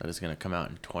that is going to come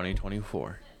out in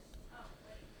 2024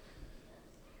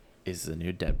 is the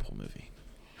new Deadpool movie.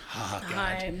 Oh,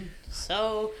 God. I'm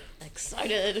so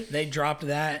excited. They dropped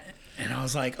that, and I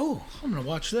was like, oh, I'm going to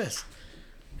watch this.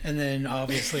 And then,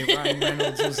 obviously, Ryan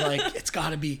Reynolds was like, it's got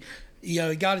to be,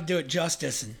 you got to do it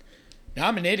justice. And now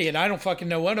I'm an idiot. I don't fucking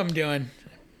know what I'm doing.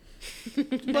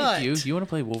 But, You want to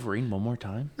play Wolverine one more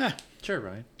time? eh, Sure,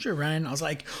 Ryan. sure, Ryan. I was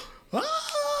like,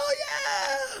 oh,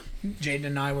 yeah. Jaden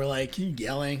and I were like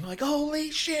yelling, like, holy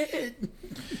shit.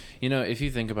 You know, if you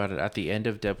think about it, at the end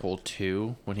of Deadpool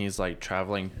 2, when he's like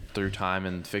traveling through time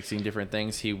and fixing different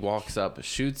things, he walks up,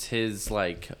 shoots his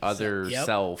like other Yep,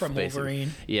 self from basically.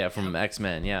 Wolverine. Yeah, from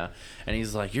X-Men, yeah. And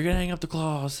he's like, you're going to hang up the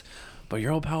claws, but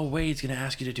your old pal Wade's going to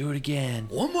ask you to do it again.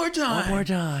 One more time. One more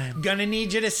time. Gonna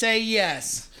need you to say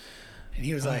yes. And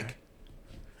he was like,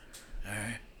 all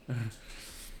right.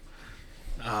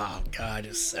 Oh, God,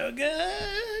 it's so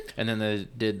good. And then they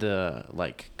did the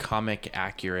like comic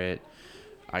accurate,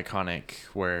 iconic,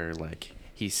 where like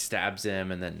he stabs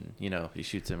him and then, you know, he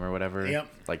shoots him or whatever. Yep.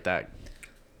 Like that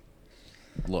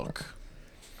look.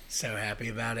 So happy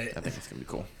about it. I think it's going to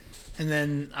be cool. And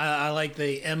then I like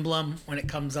the emblem when it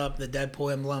comes up, the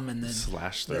Deadpool emblem, and then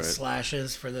Slash the through it.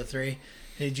 slashes for the 3.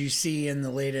 Did you see in the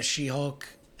latest She-Hulk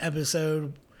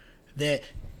episode that...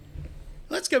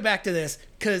 Let's go back to this,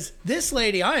 because this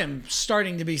lady, I am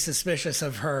starting to be suspicious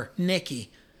of her, Nikki.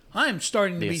 I am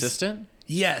starting to The be... assistant?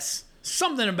 Yes.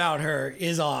 Something about her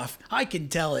is off. I can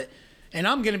tell it. And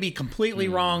I'm going to be completely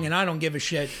wrong, and I don't give a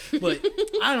shit. But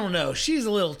I don't know. She's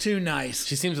a little too nice.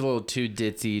 She seems a little too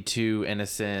ditzy, too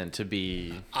innocent to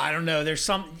be. I don't know. There's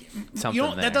Something there.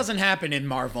 there. That doesn't happen in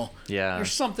Marvel. Yeah.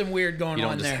 There's something weird going You on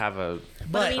don't just there. have a.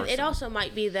 But I mean, person. it also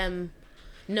might be them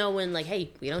knowing, like,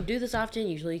 hey, we don't do this often.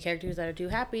 Usually characters that are too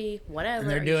happy, whatever. And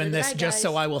they're usually doing the this bad just so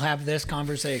guys. I will have this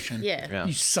conversation. Yeah.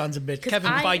 You sons of bitch. 'Cause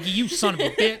Kevin I- Feige, you son of a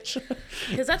bitch.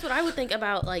 Because that's what I would think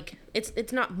about, like,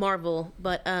 it's not Marvel,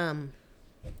 but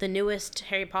the newest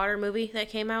Harry Potter movie that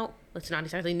came out. It's not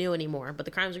exactly new anymore, but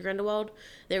The Crimes of Grindelwald.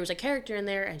 There was a character in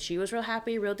there, and she was real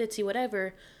happy, real ditzy,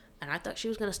 whatever. And I thought she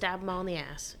was going to stab him all in the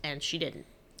ass, and she didn't.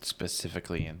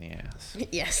 Specifically in the ass.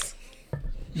 Yes.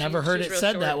 Never heard she's it real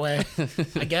said short. that way.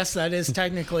 I guess that is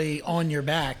technically on your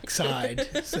back side.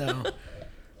 So,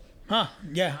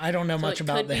 yeah, I don't know So much it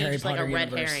about could the be Harry just Potter like a red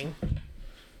universe. herring.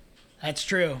 That's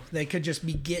true. They could just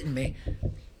be getting me.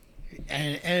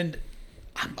 And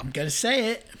I'm going to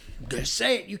say it. I'm going to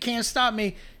say it. You can't stop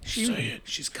me. She's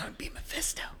going to be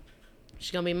Mephisto. She's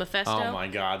going to be Mephisto. Oh my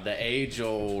god, the age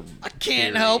old. I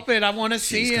can't help it. I want to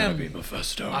see him.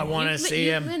 Mephisto. I want to see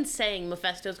You've him. been saying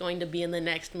Mephisto's going to be in the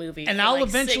next movie. And for I'll like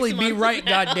eventually 6 be months right,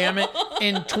 now. goddammit,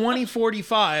 in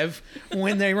 2045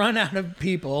 when they run out of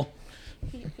people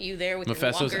You there with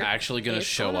Mephisto's your walker? actually going to It's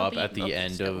show gonna up be at the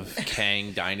end of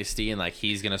Kang Dynasty, and like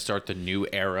he's going to start the new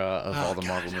era of all the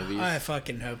Marvel movies. I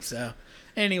fucking hope so.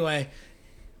 Anyway,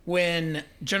 when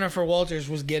Jennifer Walters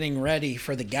was getting ready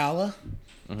for the gala,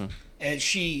 and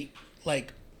she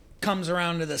like comes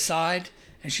around to the side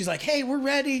and she's like, "Hey, we're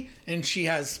ready," and she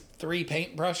has 3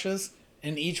 paintbrushes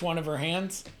in each one of her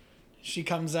hands. She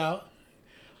comes out.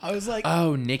 I was like,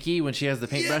 oh, Nikki, when she has the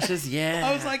paintbrushes? Yeah.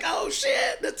 I was like, oh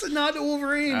shit, that's a nod to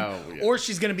Wolverine. Oh, yeah. Or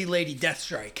she's gonna be Lady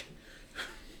Deathstrike.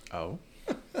 Oh.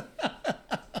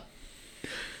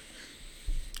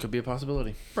 Could be a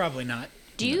possibility. Probably not.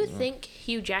 Do you think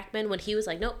Hugh Jackman, when he was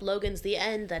like, "Nope, Logan's the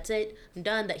end. That's it. I'm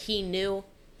done," that he knew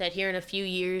that here in a few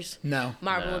years, No.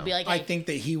 Marvel would be like, "Hey, I think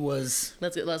that he was.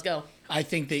 let's go." I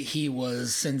think that he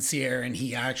was sincere, and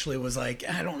he actually was like,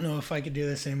 I don't know if I could do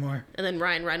this anymore. And then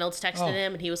Ryan Reynolds texted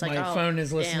him, and he was like, my "Oh, phone is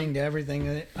damn." listening to everything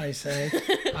that I say.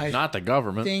 I Not the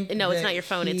government. think No, it's that not your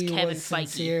phone, it's he Kevin was Feige.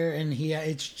 sincere, and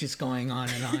it's just going on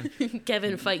and on.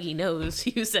 Kevin Feige knows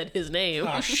you said his name.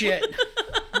 Oh shit!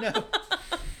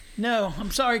 No, I'm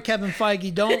sorry, Kevin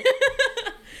Feige. Don't.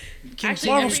 Actually,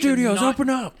 Marvel every- Studios, not- open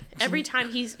up. Every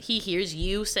time he hears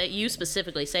you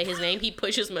specifically say his name, he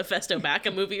pushes Mephisto back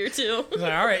a movie or two. He's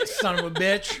like, all right, son of a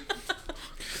bitch.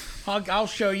 I'll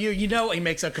show you. You know, he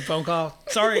makes a phone call.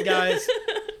 Sorry, guys.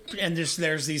 And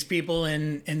there's these people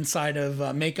inside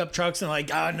of makeup trucks and like,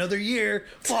 another year.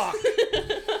 Fuck.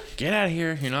 Get out of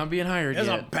here. You're not being hired As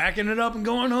I'm yet. packing it up and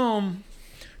going home.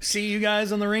 See you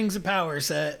guys on the Rings of Power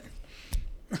set.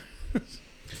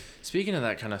 Speaking of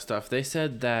that kind of stuff, they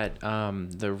said that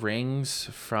the rings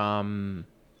from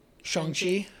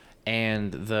Shang-Chi.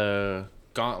 and the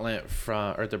gauntlet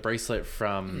from, or the bracelet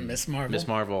from Miss Marvel. Miss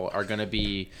Marvel are going to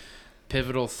be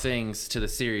pivotal things to the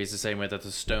series the same way that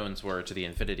the stones were to the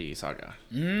Infinity Saga.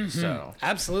 So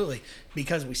Absolutely.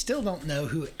 Because we still don't know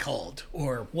who it called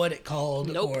or what it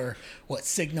called Nope. or what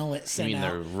signal it I sent mean, the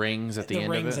out. rings at the end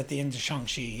rings of it. at the end of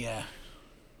Shang-Chi, yeah.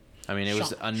 I mean, it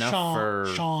was enough Sean, for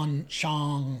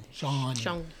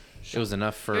Shang. it was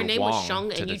enough for Your name Wong was Shang,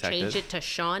 to and you detect changed it to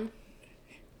Sean.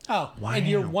 Oh, Wow. and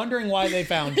you're wondering why they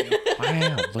found you.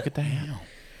 Wow, look at that.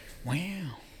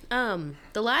 Wow.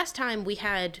 The last time we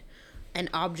had an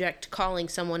object calling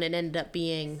someone, it ended up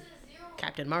being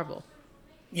Captain Marvel.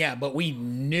 Yeah, but we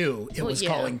knew it was yeah.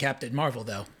 calling Captain Marvel,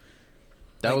 though.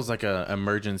 That was like a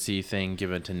emergency thing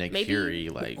given to Nick Maybe- Fury.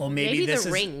 Like, Well, Maybe maybe the this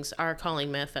is rings are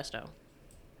calling Mephisto.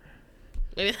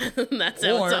 Maybe that's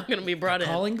how or it's all going to be brought in.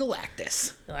 calling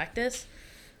Galactus. Galactus?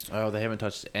 oh, they haven't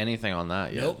touched anything on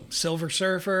that yet. Nope. Silver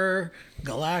Surfer,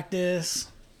 Galactus.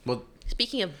 Well,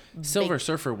 Speaking of Silver big-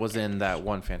 Surfer was in that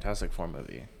one Fantastic Four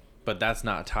movie, but that's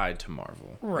not tied to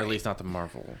Marvel, or Right. at least not the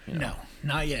Marvel. You know, No,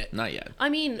 not yet. not yet. I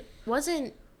mean,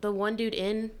 wasn't the one dude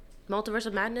in Multiverse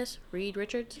of Madness Reed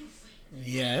Richards?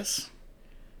 Yes.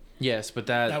 Yes, but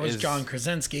that That was is- John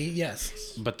Krasinski. Yes.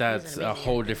 But that's an a amazing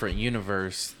whole actor. different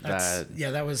universe. That's, That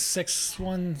yeah, that was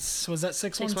 616. Was that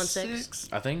 616? 616?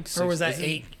 I think. Or was that isn't-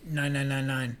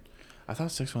 89999? I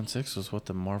thought 616 was what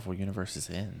the Marvel universe is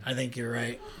in. I think you're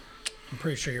right. I'm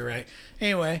pretty sure you're right.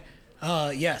 Anyway,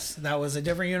 yes, that was a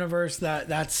different universe.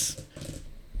 That's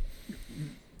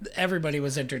everybody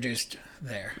was introduced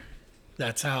there.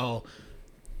 That's how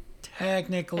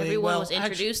technically Everyone was actually,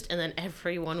 introduced, and then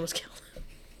everyone was killed.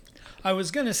 I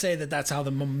was gonna say that's how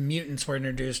the mutants were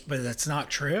introduced, but that's not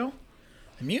true.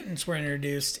 The mutants were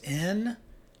introduced in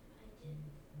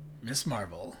Miss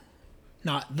Marvel,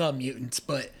 not the mutants,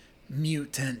 but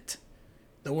mutant.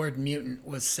 The word mutant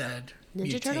was said.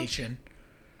 Ninja Turtle? Mutation.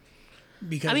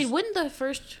 Because I mean, wouldn't the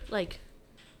first, like,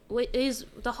 is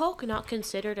the Hulk not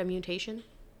considered a mutation?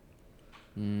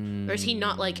 Or is he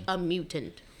not, like, a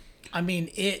mutant? I mean,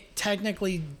 it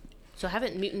technically So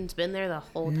haven't mutants been there the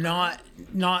whole time?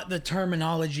 not the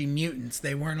terminology mutants.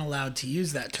 They weren't allowed to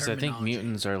use that Because I terminology. think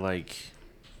mutants are like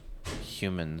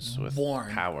humans with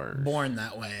born powers. born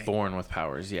that way. Born with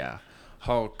powers, yeah.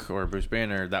 Hulk or Bruce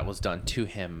Banner, that was done to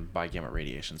him by gamma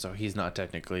radiation, so he's not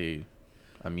technically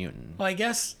a mutant. Well, I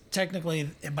guess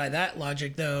technically by that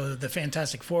logic, though, the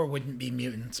Fantastic Four wouldn't be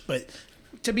mutants. But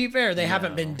to be fair, they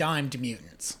haven't been dimed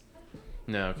mutants.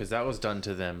 No, because that was done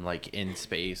to them like in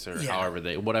space or Yeah. however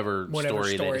whatever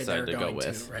story they decided to they're go going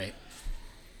with. right.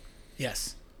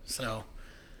 Yes. So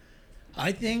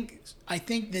I think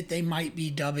that they might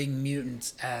be dubbing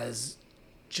mutants as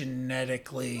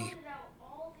genetically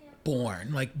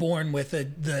born, like born with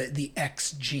the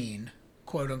X gene,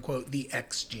 quote unquote, the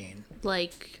X gene.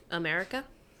 Like America?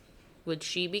 Would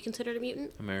she be considered a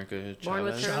mutant? America Born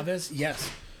with Chavez? her- Chavez, yes.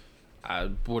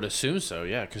 I would assume so,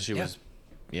 yeah, because she Yeah. was,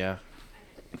 yeah.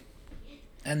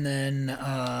 And then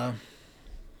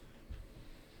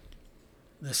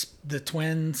the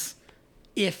twins,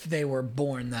 if they were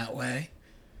born that way,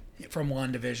 from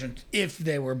WandaVision, if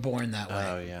they were born that way.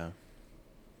 Oh, yeah.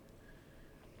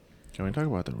 Can we talk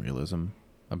about the realism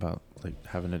about like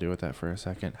having to do with that for a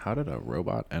second? How did a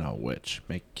robot and a witch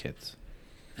make kids?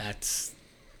 That's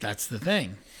the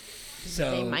thing.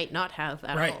 So They might not have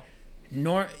at right. all.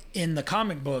 Nor in the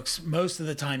comic books, most of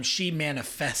the time she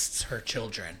manifests her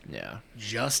children. Yeah.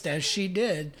 Just as she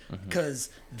did, because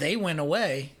they went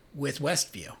away with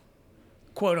Westview.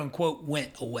 Quote unquote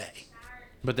went away.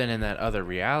 But then in that other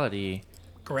reality,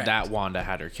 Correct. that Wanda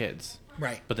had her kids.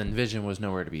 Right. But then Vision was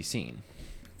nowhere to be seen.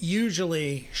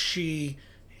 Usually she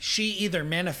either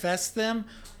manifests them,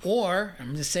 or I'm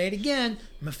going to say it again,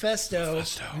 Mephisto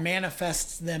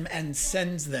manifests them and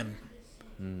sends them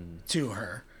to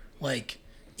her, like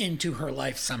into her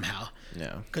life somehow.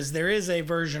 Yeah. Because there is a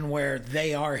version where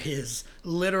they are his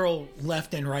literal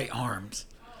left and right arms.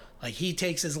 Like he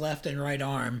takes his left and right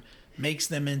arm, makes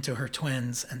them into her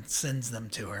twins, and sends them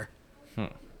to her.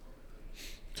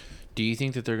 Do you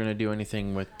think that they're going to do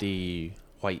anything with the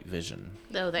white Vision?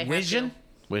 Though they Vision? have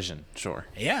to. Vision, sure.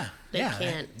 Yeah. They yeah.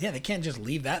 can't. They can't just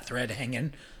leave that thread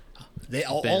hanging.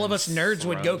 All of us nerds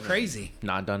would go crazy.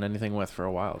 Not done anything with for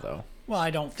a while, though. Well,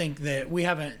 I don't think that we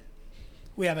haven't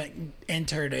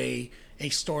entered a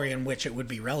story in which it would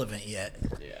be relevant yet.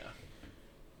 Yeah.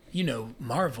 You know,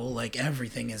 Marvel, like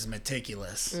everything is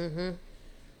meticulous. Mm-hmm.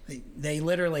 They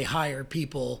literally hire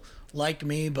people like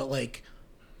me, but like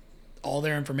all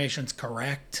their information's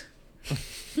correct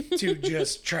to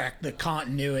just track the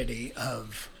continuity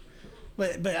of.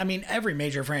 But I mean, every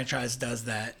major franchise does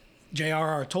that.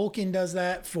 J.R.R. Tolkien does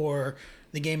that for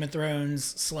the Game of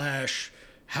Thrones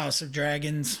 / House of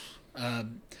Dragons.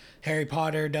 Harry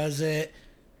Potter does it.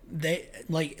 They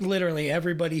like literally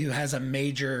everybody who has a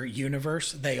major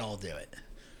universe, they all do it.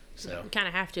 So You kind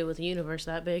of have to with a universe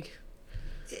that big.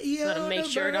 yeah, Gotta make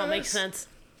sure it all makes sense.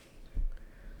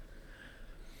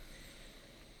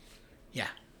 Yeah,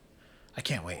 I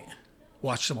can't wait.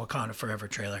 Watch the Wakanda Forever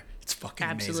trailer. It's fucking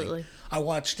Absolutely. amazing. I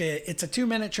watched it. It's a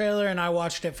 2-minute trailer, and I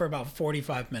watched it for about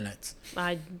 45 minutes.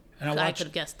 I And could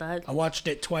have guessed that. I watched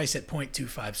it twice at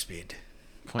 0.25 speed.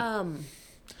 Oh,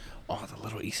 the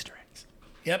little Easter eggs.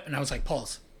 Yep, and I was like,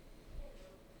 pause.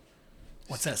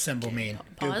 What's that symbol mean?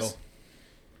 Pause? Google.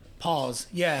 Pause.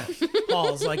 Yeah,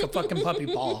 pause like a fucking puppy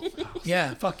paw.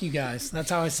 Yeah, fuck you guys. That's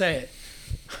how I say it.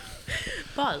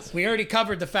 Pause. We already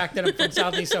covered the fact that I'm from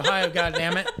Southeast Ohio,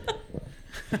 goddammit.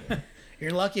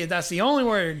 You're lucky that's the only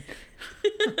word.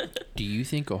 Do you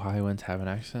think Ohioans have an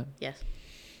accent? Yes.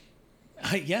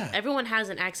 Yeah. Everyone has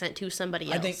an accent to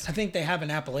somebody else. I think they have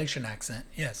an Appalachian accent.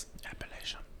 Yes.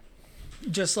 Appalachian.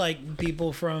 Just like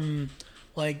people from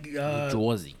like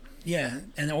Jersey. yeah,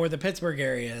 and or the Pittsburgh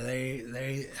area,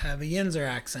 they have a Yinzer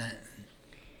accent.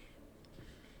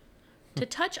 To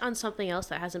touch on something else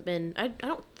that hasn't been, I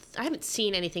haven't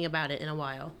seen anything about it in a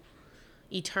while.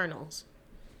 Eternals.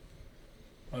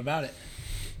 What about it?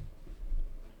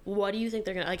 What do you think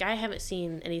they're gonna like? I haven't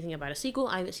seen anything about a sequel.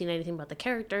 I haven't seen anything about the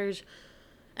characters.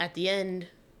 At the end,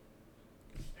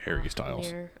 Harry Styles.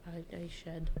 here I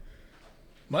shed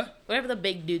What? whatever the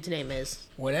big dude's name is.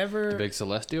 Whatever. The big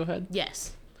celestial head?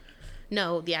 Yes.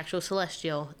 No, the actual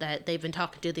Celestial that they've been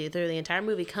talking to through the entire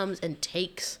movie comes and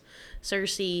takes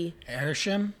Cersei.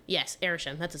 Airsham? Yes,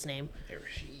 Arishem, that's his name.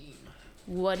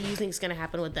 What do you think is going to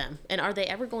happen with them? And are they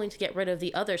ever going to get rid of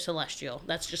the other Celestial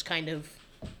that's just kind of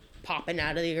popping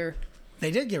out of the earth? They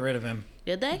did get rid of him.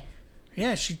 Did they?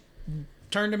 Yeah, she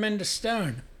turned him into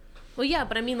stone. Well, yeah,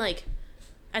 but I mean, like,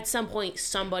 at some point,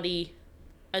 somebody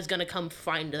is going to come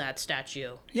find that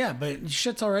statue. Yeah, but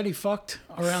shit's already fucked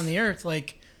around the earth.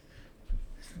 Like,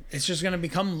 it's just gonna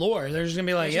become lore. They're just gonna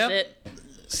be like, That's yep,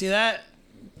 just it. see that?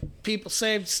 People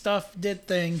saved stuff, did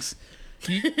things.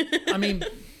 I mean,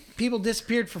 people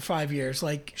disappeared for 5 years.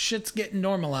 Like, shit's getting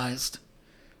normalized.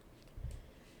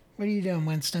 What are you doing,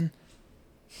 Winston?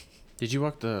 Did you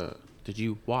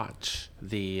watch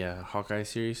the Hawkeye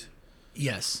series?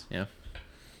 Yes. Yeah.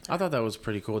 I thought that was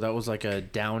pretty cool. That was like a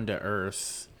down to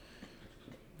earth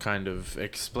kind of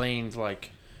explained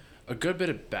like a good bit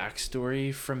of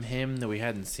backstory from him that we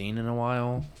hadn't seen in a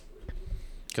while.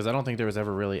 Because I don't think there was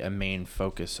ever really a main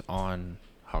focus on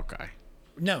Hawkeye.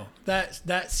 No,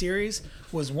 that series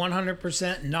was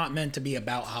 100% not meant to be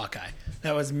about Hawkeye.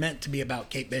 That was meant to be about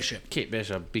Kate Bishop. Kate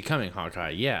Bishop becoming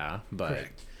Hawkeye, yeah, but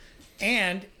Correct.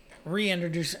 And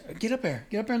reintroduce. Get up here.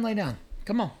 Get up here and lay down.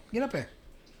 Come on. Get up here.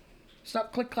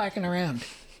 Stop click-clacking around.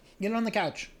 Get on the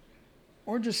couch.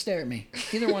 Or just stare at me.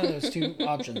 Either one of those two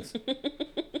options.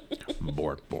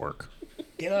 Bork.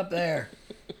 Get up there.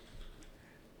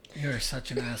 You're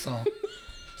such an asshole.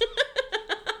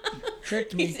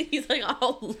 tricked me. He's like,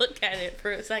 I'll look at it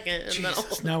for a second. And then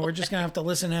Jesus, no, we're just going to have to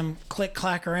listen to him click,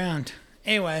 clack around.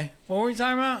 Anyway, what were we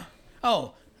talking about?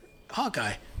 Oh,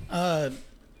 Hawkeye.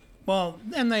 Well,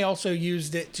 and they also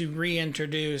used it to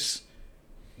reintroduce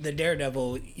the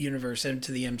Daredevil universe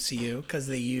into the MCU because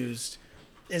they used...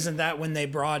 Isn't that when they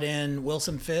brought in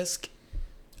Wilson Fisk?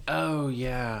 Oh,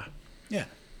 yeah. Yeah.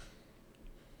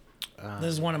 This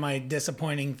is one of my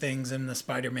disappointing things in the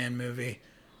Spider-Man movie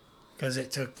because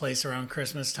it took place around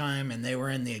Christmas time and they were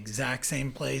in the exact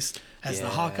same place as the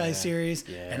Hawkeye series.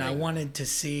 Yeah. And I wanted to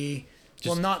see...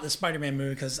 well, not the Spider-Man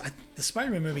movie because the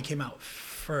Spider-Man movie came out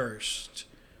first.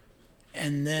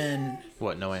 And then...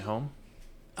 What, No Way Home?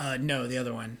 No, the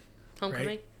other one. Homecoming?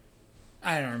 Right?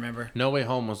 I don't remember. No Way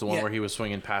Home was the one Yeah. where he was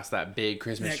swinging past that big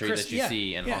Christmas tree that you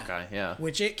see in Hawkeye. Yeah.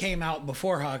 Which it came out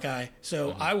before Hawkeye.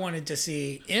 So I wanted to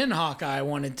see... In Hawkeye, I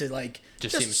wanted to, like...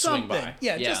 Just see him something. swing by.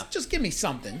 Yeah, Yeah. Just give me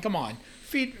something. Come on.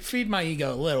 Feed my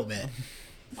ego a little bit.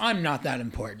 I'm not that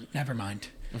important. Never mind.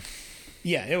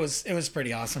 Yeah, it was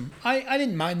pretty awesome. I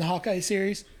didn't mind the Hawkeye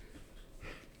series.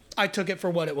 I took it for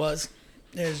what it was.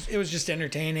 It was just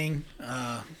entertaining.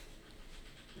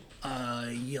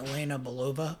 Yelena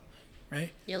Belova,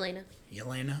 right? Yelena.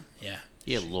 Yelena, yeah.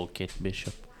 Yeah, little Kate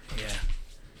Bishop. Yeah.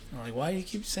 I'm like, why do you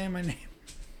keep saying my name?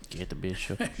 Get the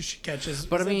Bishop. She catches.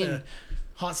 But I was that mean- the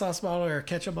hot sauce bottle or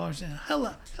ketchup bottle. She's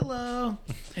like, hello.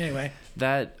 Anyway,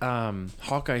 That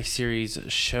Hawkeye series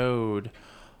showed,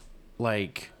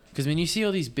 like, because when you see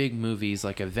all these big movies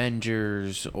like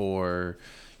Avengers or,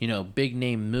 you know, big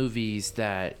name movies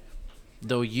that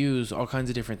they'll use all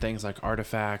kinds of different things like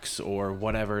artifacts or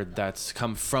whatever that's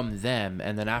come from them,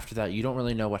 and then after that you don't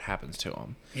really know what happens to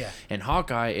them. yeah. In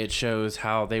Hawkeye, it shows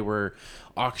how they were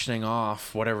auctioning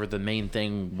off whatever the main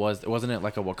thing was. Wasn't it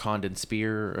like a Wakandan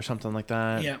spear or something like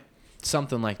that? Yeah.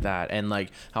 Something like that. And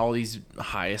like how all these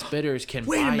highest bidders can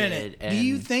Wait buy a minute. it. And Do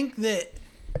you think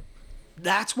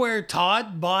that's where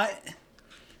Todd bought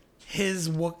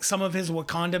some of his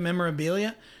Wakanda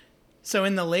memorabilia? So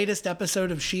in the latest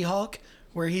episode of She-Hulk,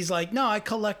 where he's like, no, I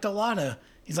collect a lot of...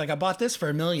 He's like, I bought this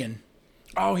for $1 million.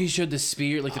 Oh, he showed the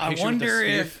spear, like the I picture with the wonder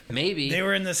spear. if Maybe they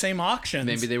were in the same auctions.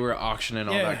 Maybe they were auctioning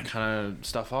all Yeah. that kind of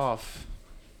stuff off.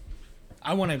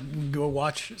 I want to go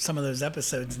watch some of those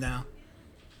episodes now.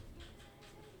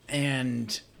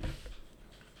 And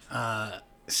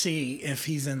see if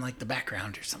he's in like the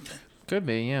background or something. Could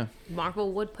be, yeah.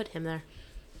 Marvel would put him there.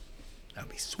 That'd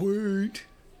be sweet.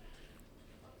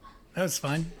 That was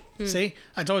fun. See,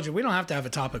 I told you we don't have to have a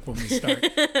topic when we start.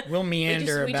 We'll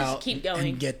meander we just about keep going.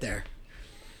 and get there.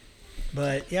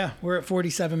 But yeah, we're at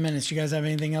 47 minutes. You guys have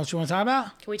anything else you want to talk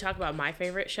about? Can we talk about my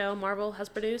favorite show Marvel has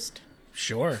produced?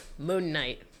 Sure. Moon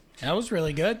Knight. That was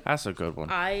really good. That's a good one.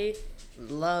 I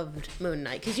loved Moon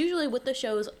Knight. Because usually with the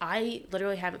shows, I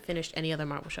literally haven't finished any other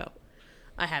Marvel show.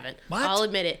 I haven't. What? I'll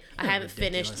admit it. I You're haven't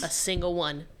finished ridiculous. a single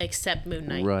one except Moon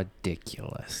Knight.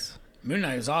 Ridiculous. Moon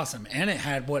Knight was awesome, and it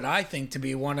had what I think to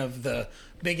be one of the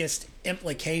biggest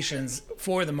implications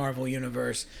for the Marvel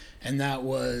Universe, and that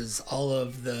was all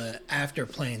of the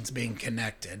afterplanes being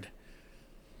connected.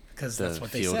 Because The that's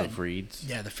what they Field said. of Reeds.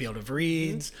 Yeah, the Field of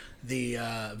Reeds, the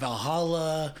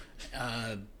Valhalla,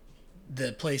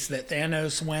 the place that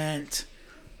Thanos went.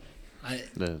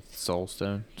 The Soul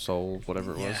Stone. Soul,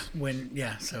 whatever it was.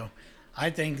 So I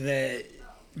think that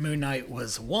Moon Knight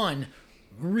was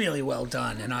really well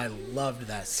done, and I loved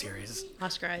that series.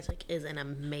 Oscar Isaac is an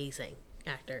amazing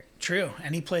actor. True,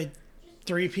 and he played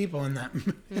 3 people in that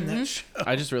show.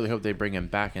 I just really hope they bring him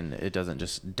back and it doesn't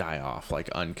just die off like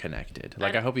unconnected.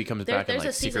 Like I hope he comes back in there's like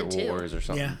a season Secret 2. Wars or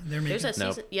something. Yeah, they're There's making. a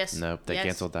Nope. season. Yes. Nope. They yes.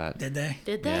 canceled that. Did they?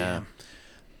 Did they? Yeah.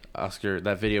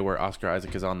 That video where Oscar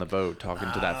Isaac is on the boat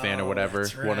talking to that fan or whatever.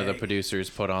 that's One of the right. producers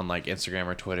put on like Instagram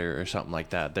or Twitter or something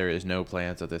like that. There is no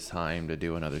plans at this time to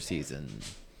do another season.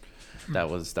 That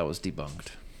was debunked.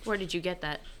 Where did you get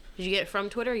that? Did you get it from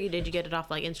Twitter or did you get it off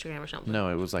like Instagram or something? No,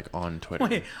 it was like on Twitter.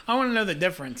 Wait, I want to know the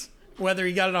difference. Whether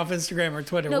he got it off Instagram or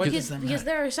Twitter. No, what because, does that because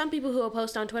matter? there are some people who will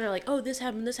post on Twitter like, oh, this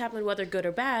happened, whether good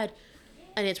or bad.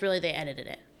 And it's really they edited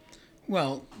it.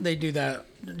 Well, they do that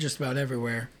just about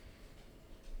everywhere.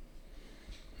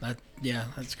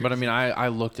 That's great. But I mean, I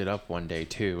looked it up one day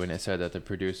too, and it said that the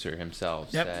producer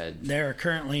himself said, There are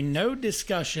currently no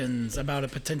discussions about a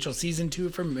potential season 2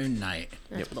 for Moon Knight.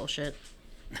 That's bullshit.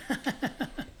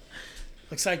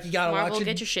 Looks like you gotta Marvel, watch it.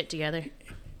 get your shit together.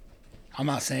 I'm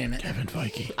not saying it. Kevin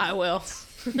Feige. I will.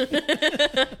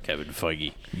 Kevin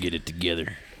Feige, get it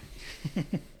together.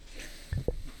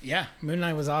 Yeah, Moon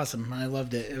Knight was awesome. I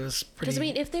loved it. It was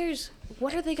pretty. Because,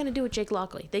 what are they going to do with Jake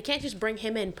Lockley? They can't just bring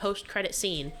him in post-credit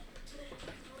scene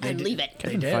and leave it.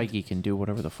 Kevin did. Feige can do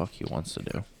whatever the fuck he wants to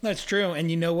do. That's true. And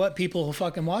you know what? People will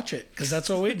fucking watch it because that's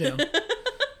what we do.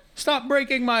 Stop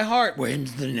breaking my heart.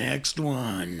 When's the next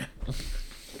one?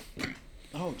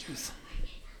 Oh, jeez.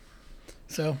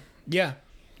 So, yeah.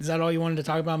 Is that all you wanted to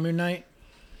talk about Moon Knight?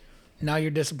 Now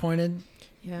you're disappointed?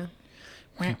 Yeah.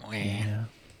 Yeah.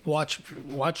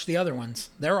 Watch the other ones.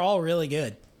 They're all really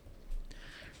good.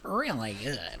 Really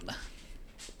good.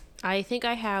 I think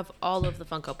I have all of the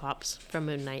Funko Pops from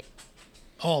Moon Knight.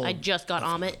 All. I just got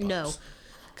Amit. No,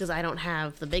 because I don't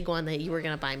have the big one that you were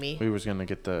going to buy me. We was gonna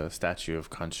get the statue of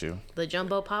Khonshu. The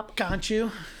Jumbo Pop. Can't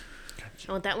you?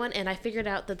 I want that one. And I figured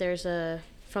out that there's a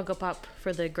Funko Pop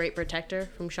for the Great Protector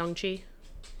from Shang-Chi.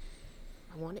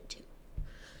 I want it too.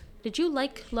 Did you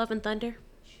like Love and Thunder?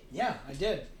 Yeah, I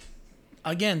did.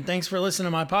 Again, thanks for listening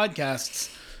to my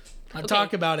podcasts. I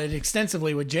talk about it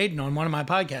extensively with Jaden on one of my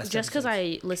podcasts. Just because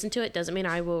I listened to it doesn't mean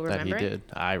I will That remember he it. did.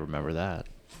 I remember that.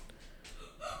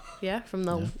 Yeah, from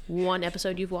the one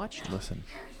episode you've watched. Listen.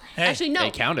 Hey, Actually, no.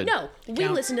 It counted. No, we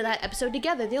Count. listened to that episode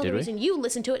together. The only Did we? reason you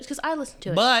listened to it is because I listened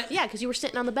to it. But- yeah, because you were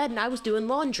sitting on the bed and I was doing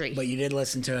laundry. but you did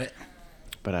listen to it.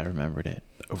 But I remembered it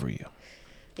over you.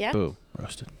 Yeah. Boom.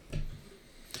 Roasted.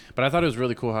 But I thought it was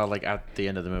really cool how, like, at the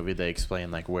end of the movie, they explain,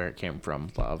 like, where it came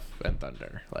from, Love and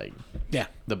Thunder. Like, Yeah.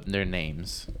 their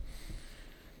names.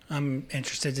 I'm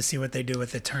interested to see what they do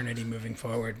with Eternity moving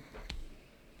forward.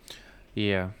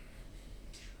 Yeah.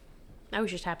 I was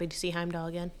just happy to see Heimdall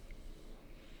again.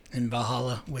 In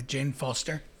Valhalla with Jane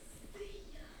Foster.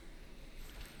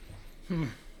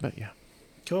 But, yeah.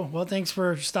 Cool. Well, thanks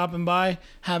for stopping by,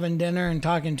 having dinner, and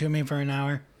talking to me for an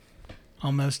hour.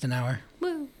 Almost an hour.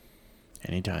 Woo.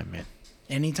 Anytime, man.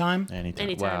 Anytime? Anytime.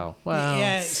 Anytime. Wow.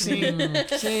 Yeah,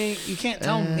 see, you can't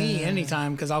tell me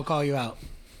anytime because I'll call you out.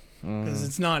 Because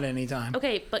it's not anytime.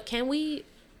 Okay, but can we...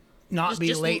 Not be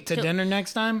just late to kill- dinner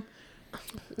next time?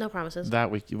 No promises. That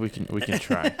we can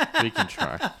try. We can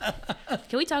try.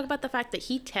 Can we talk about the fact that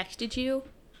he texted you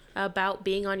about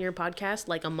being on your podcast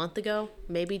like a month ago,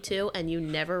 maybe 2, and you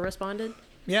never responded?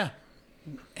 Yeah.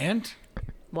 And?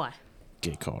 Why?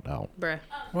 Get called out. Bruh.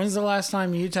 When's the last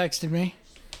time you texted me?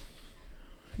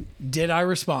 Did I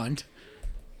respond?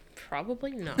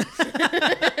 Probably not.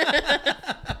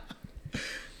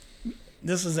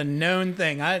 This is a known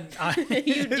thing.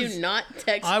 You do not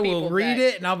text I will people read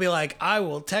back. it and I'll be like, I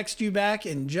will text you back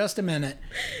in just a minute.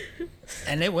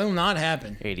 And it will not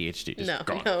happen. ADHD just No,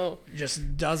 gone. no.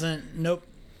 Just doesn't. Nope.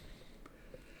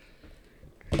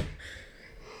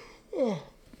 Oh,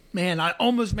 man, I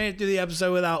almost made it through the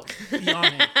episode without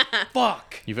yawning.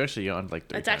 Fuck. You've actually yawned like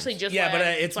 3 It's times. actually just Yeah, why but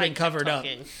I, it's why I been kept covered up.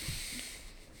 talking.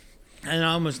 And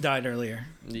I almost died earlier.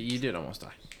 You did almost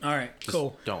die. All right, Just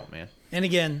cool. Don't, man. And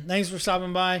again, thanks for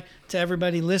stopping by. To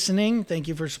everybody listening, thank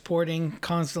you for supporting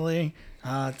constantly,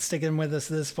 sticking with us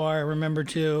this far. Remember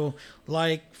to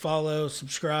like, follow,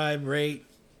 subscribe, rate,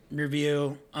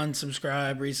 review,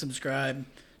 unsubscribe, resubscribe.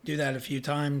 Do that a few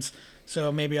times.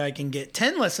 So maybe I can get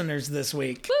 10 listeners this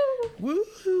week. Woo!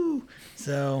 Woohoo!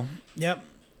 So, yep.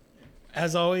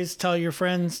 As always, tell your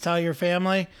friends, tell your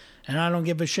family. And I don't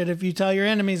give a shit if you tell your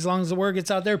enemies as long as the word gets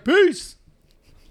out there. Peace!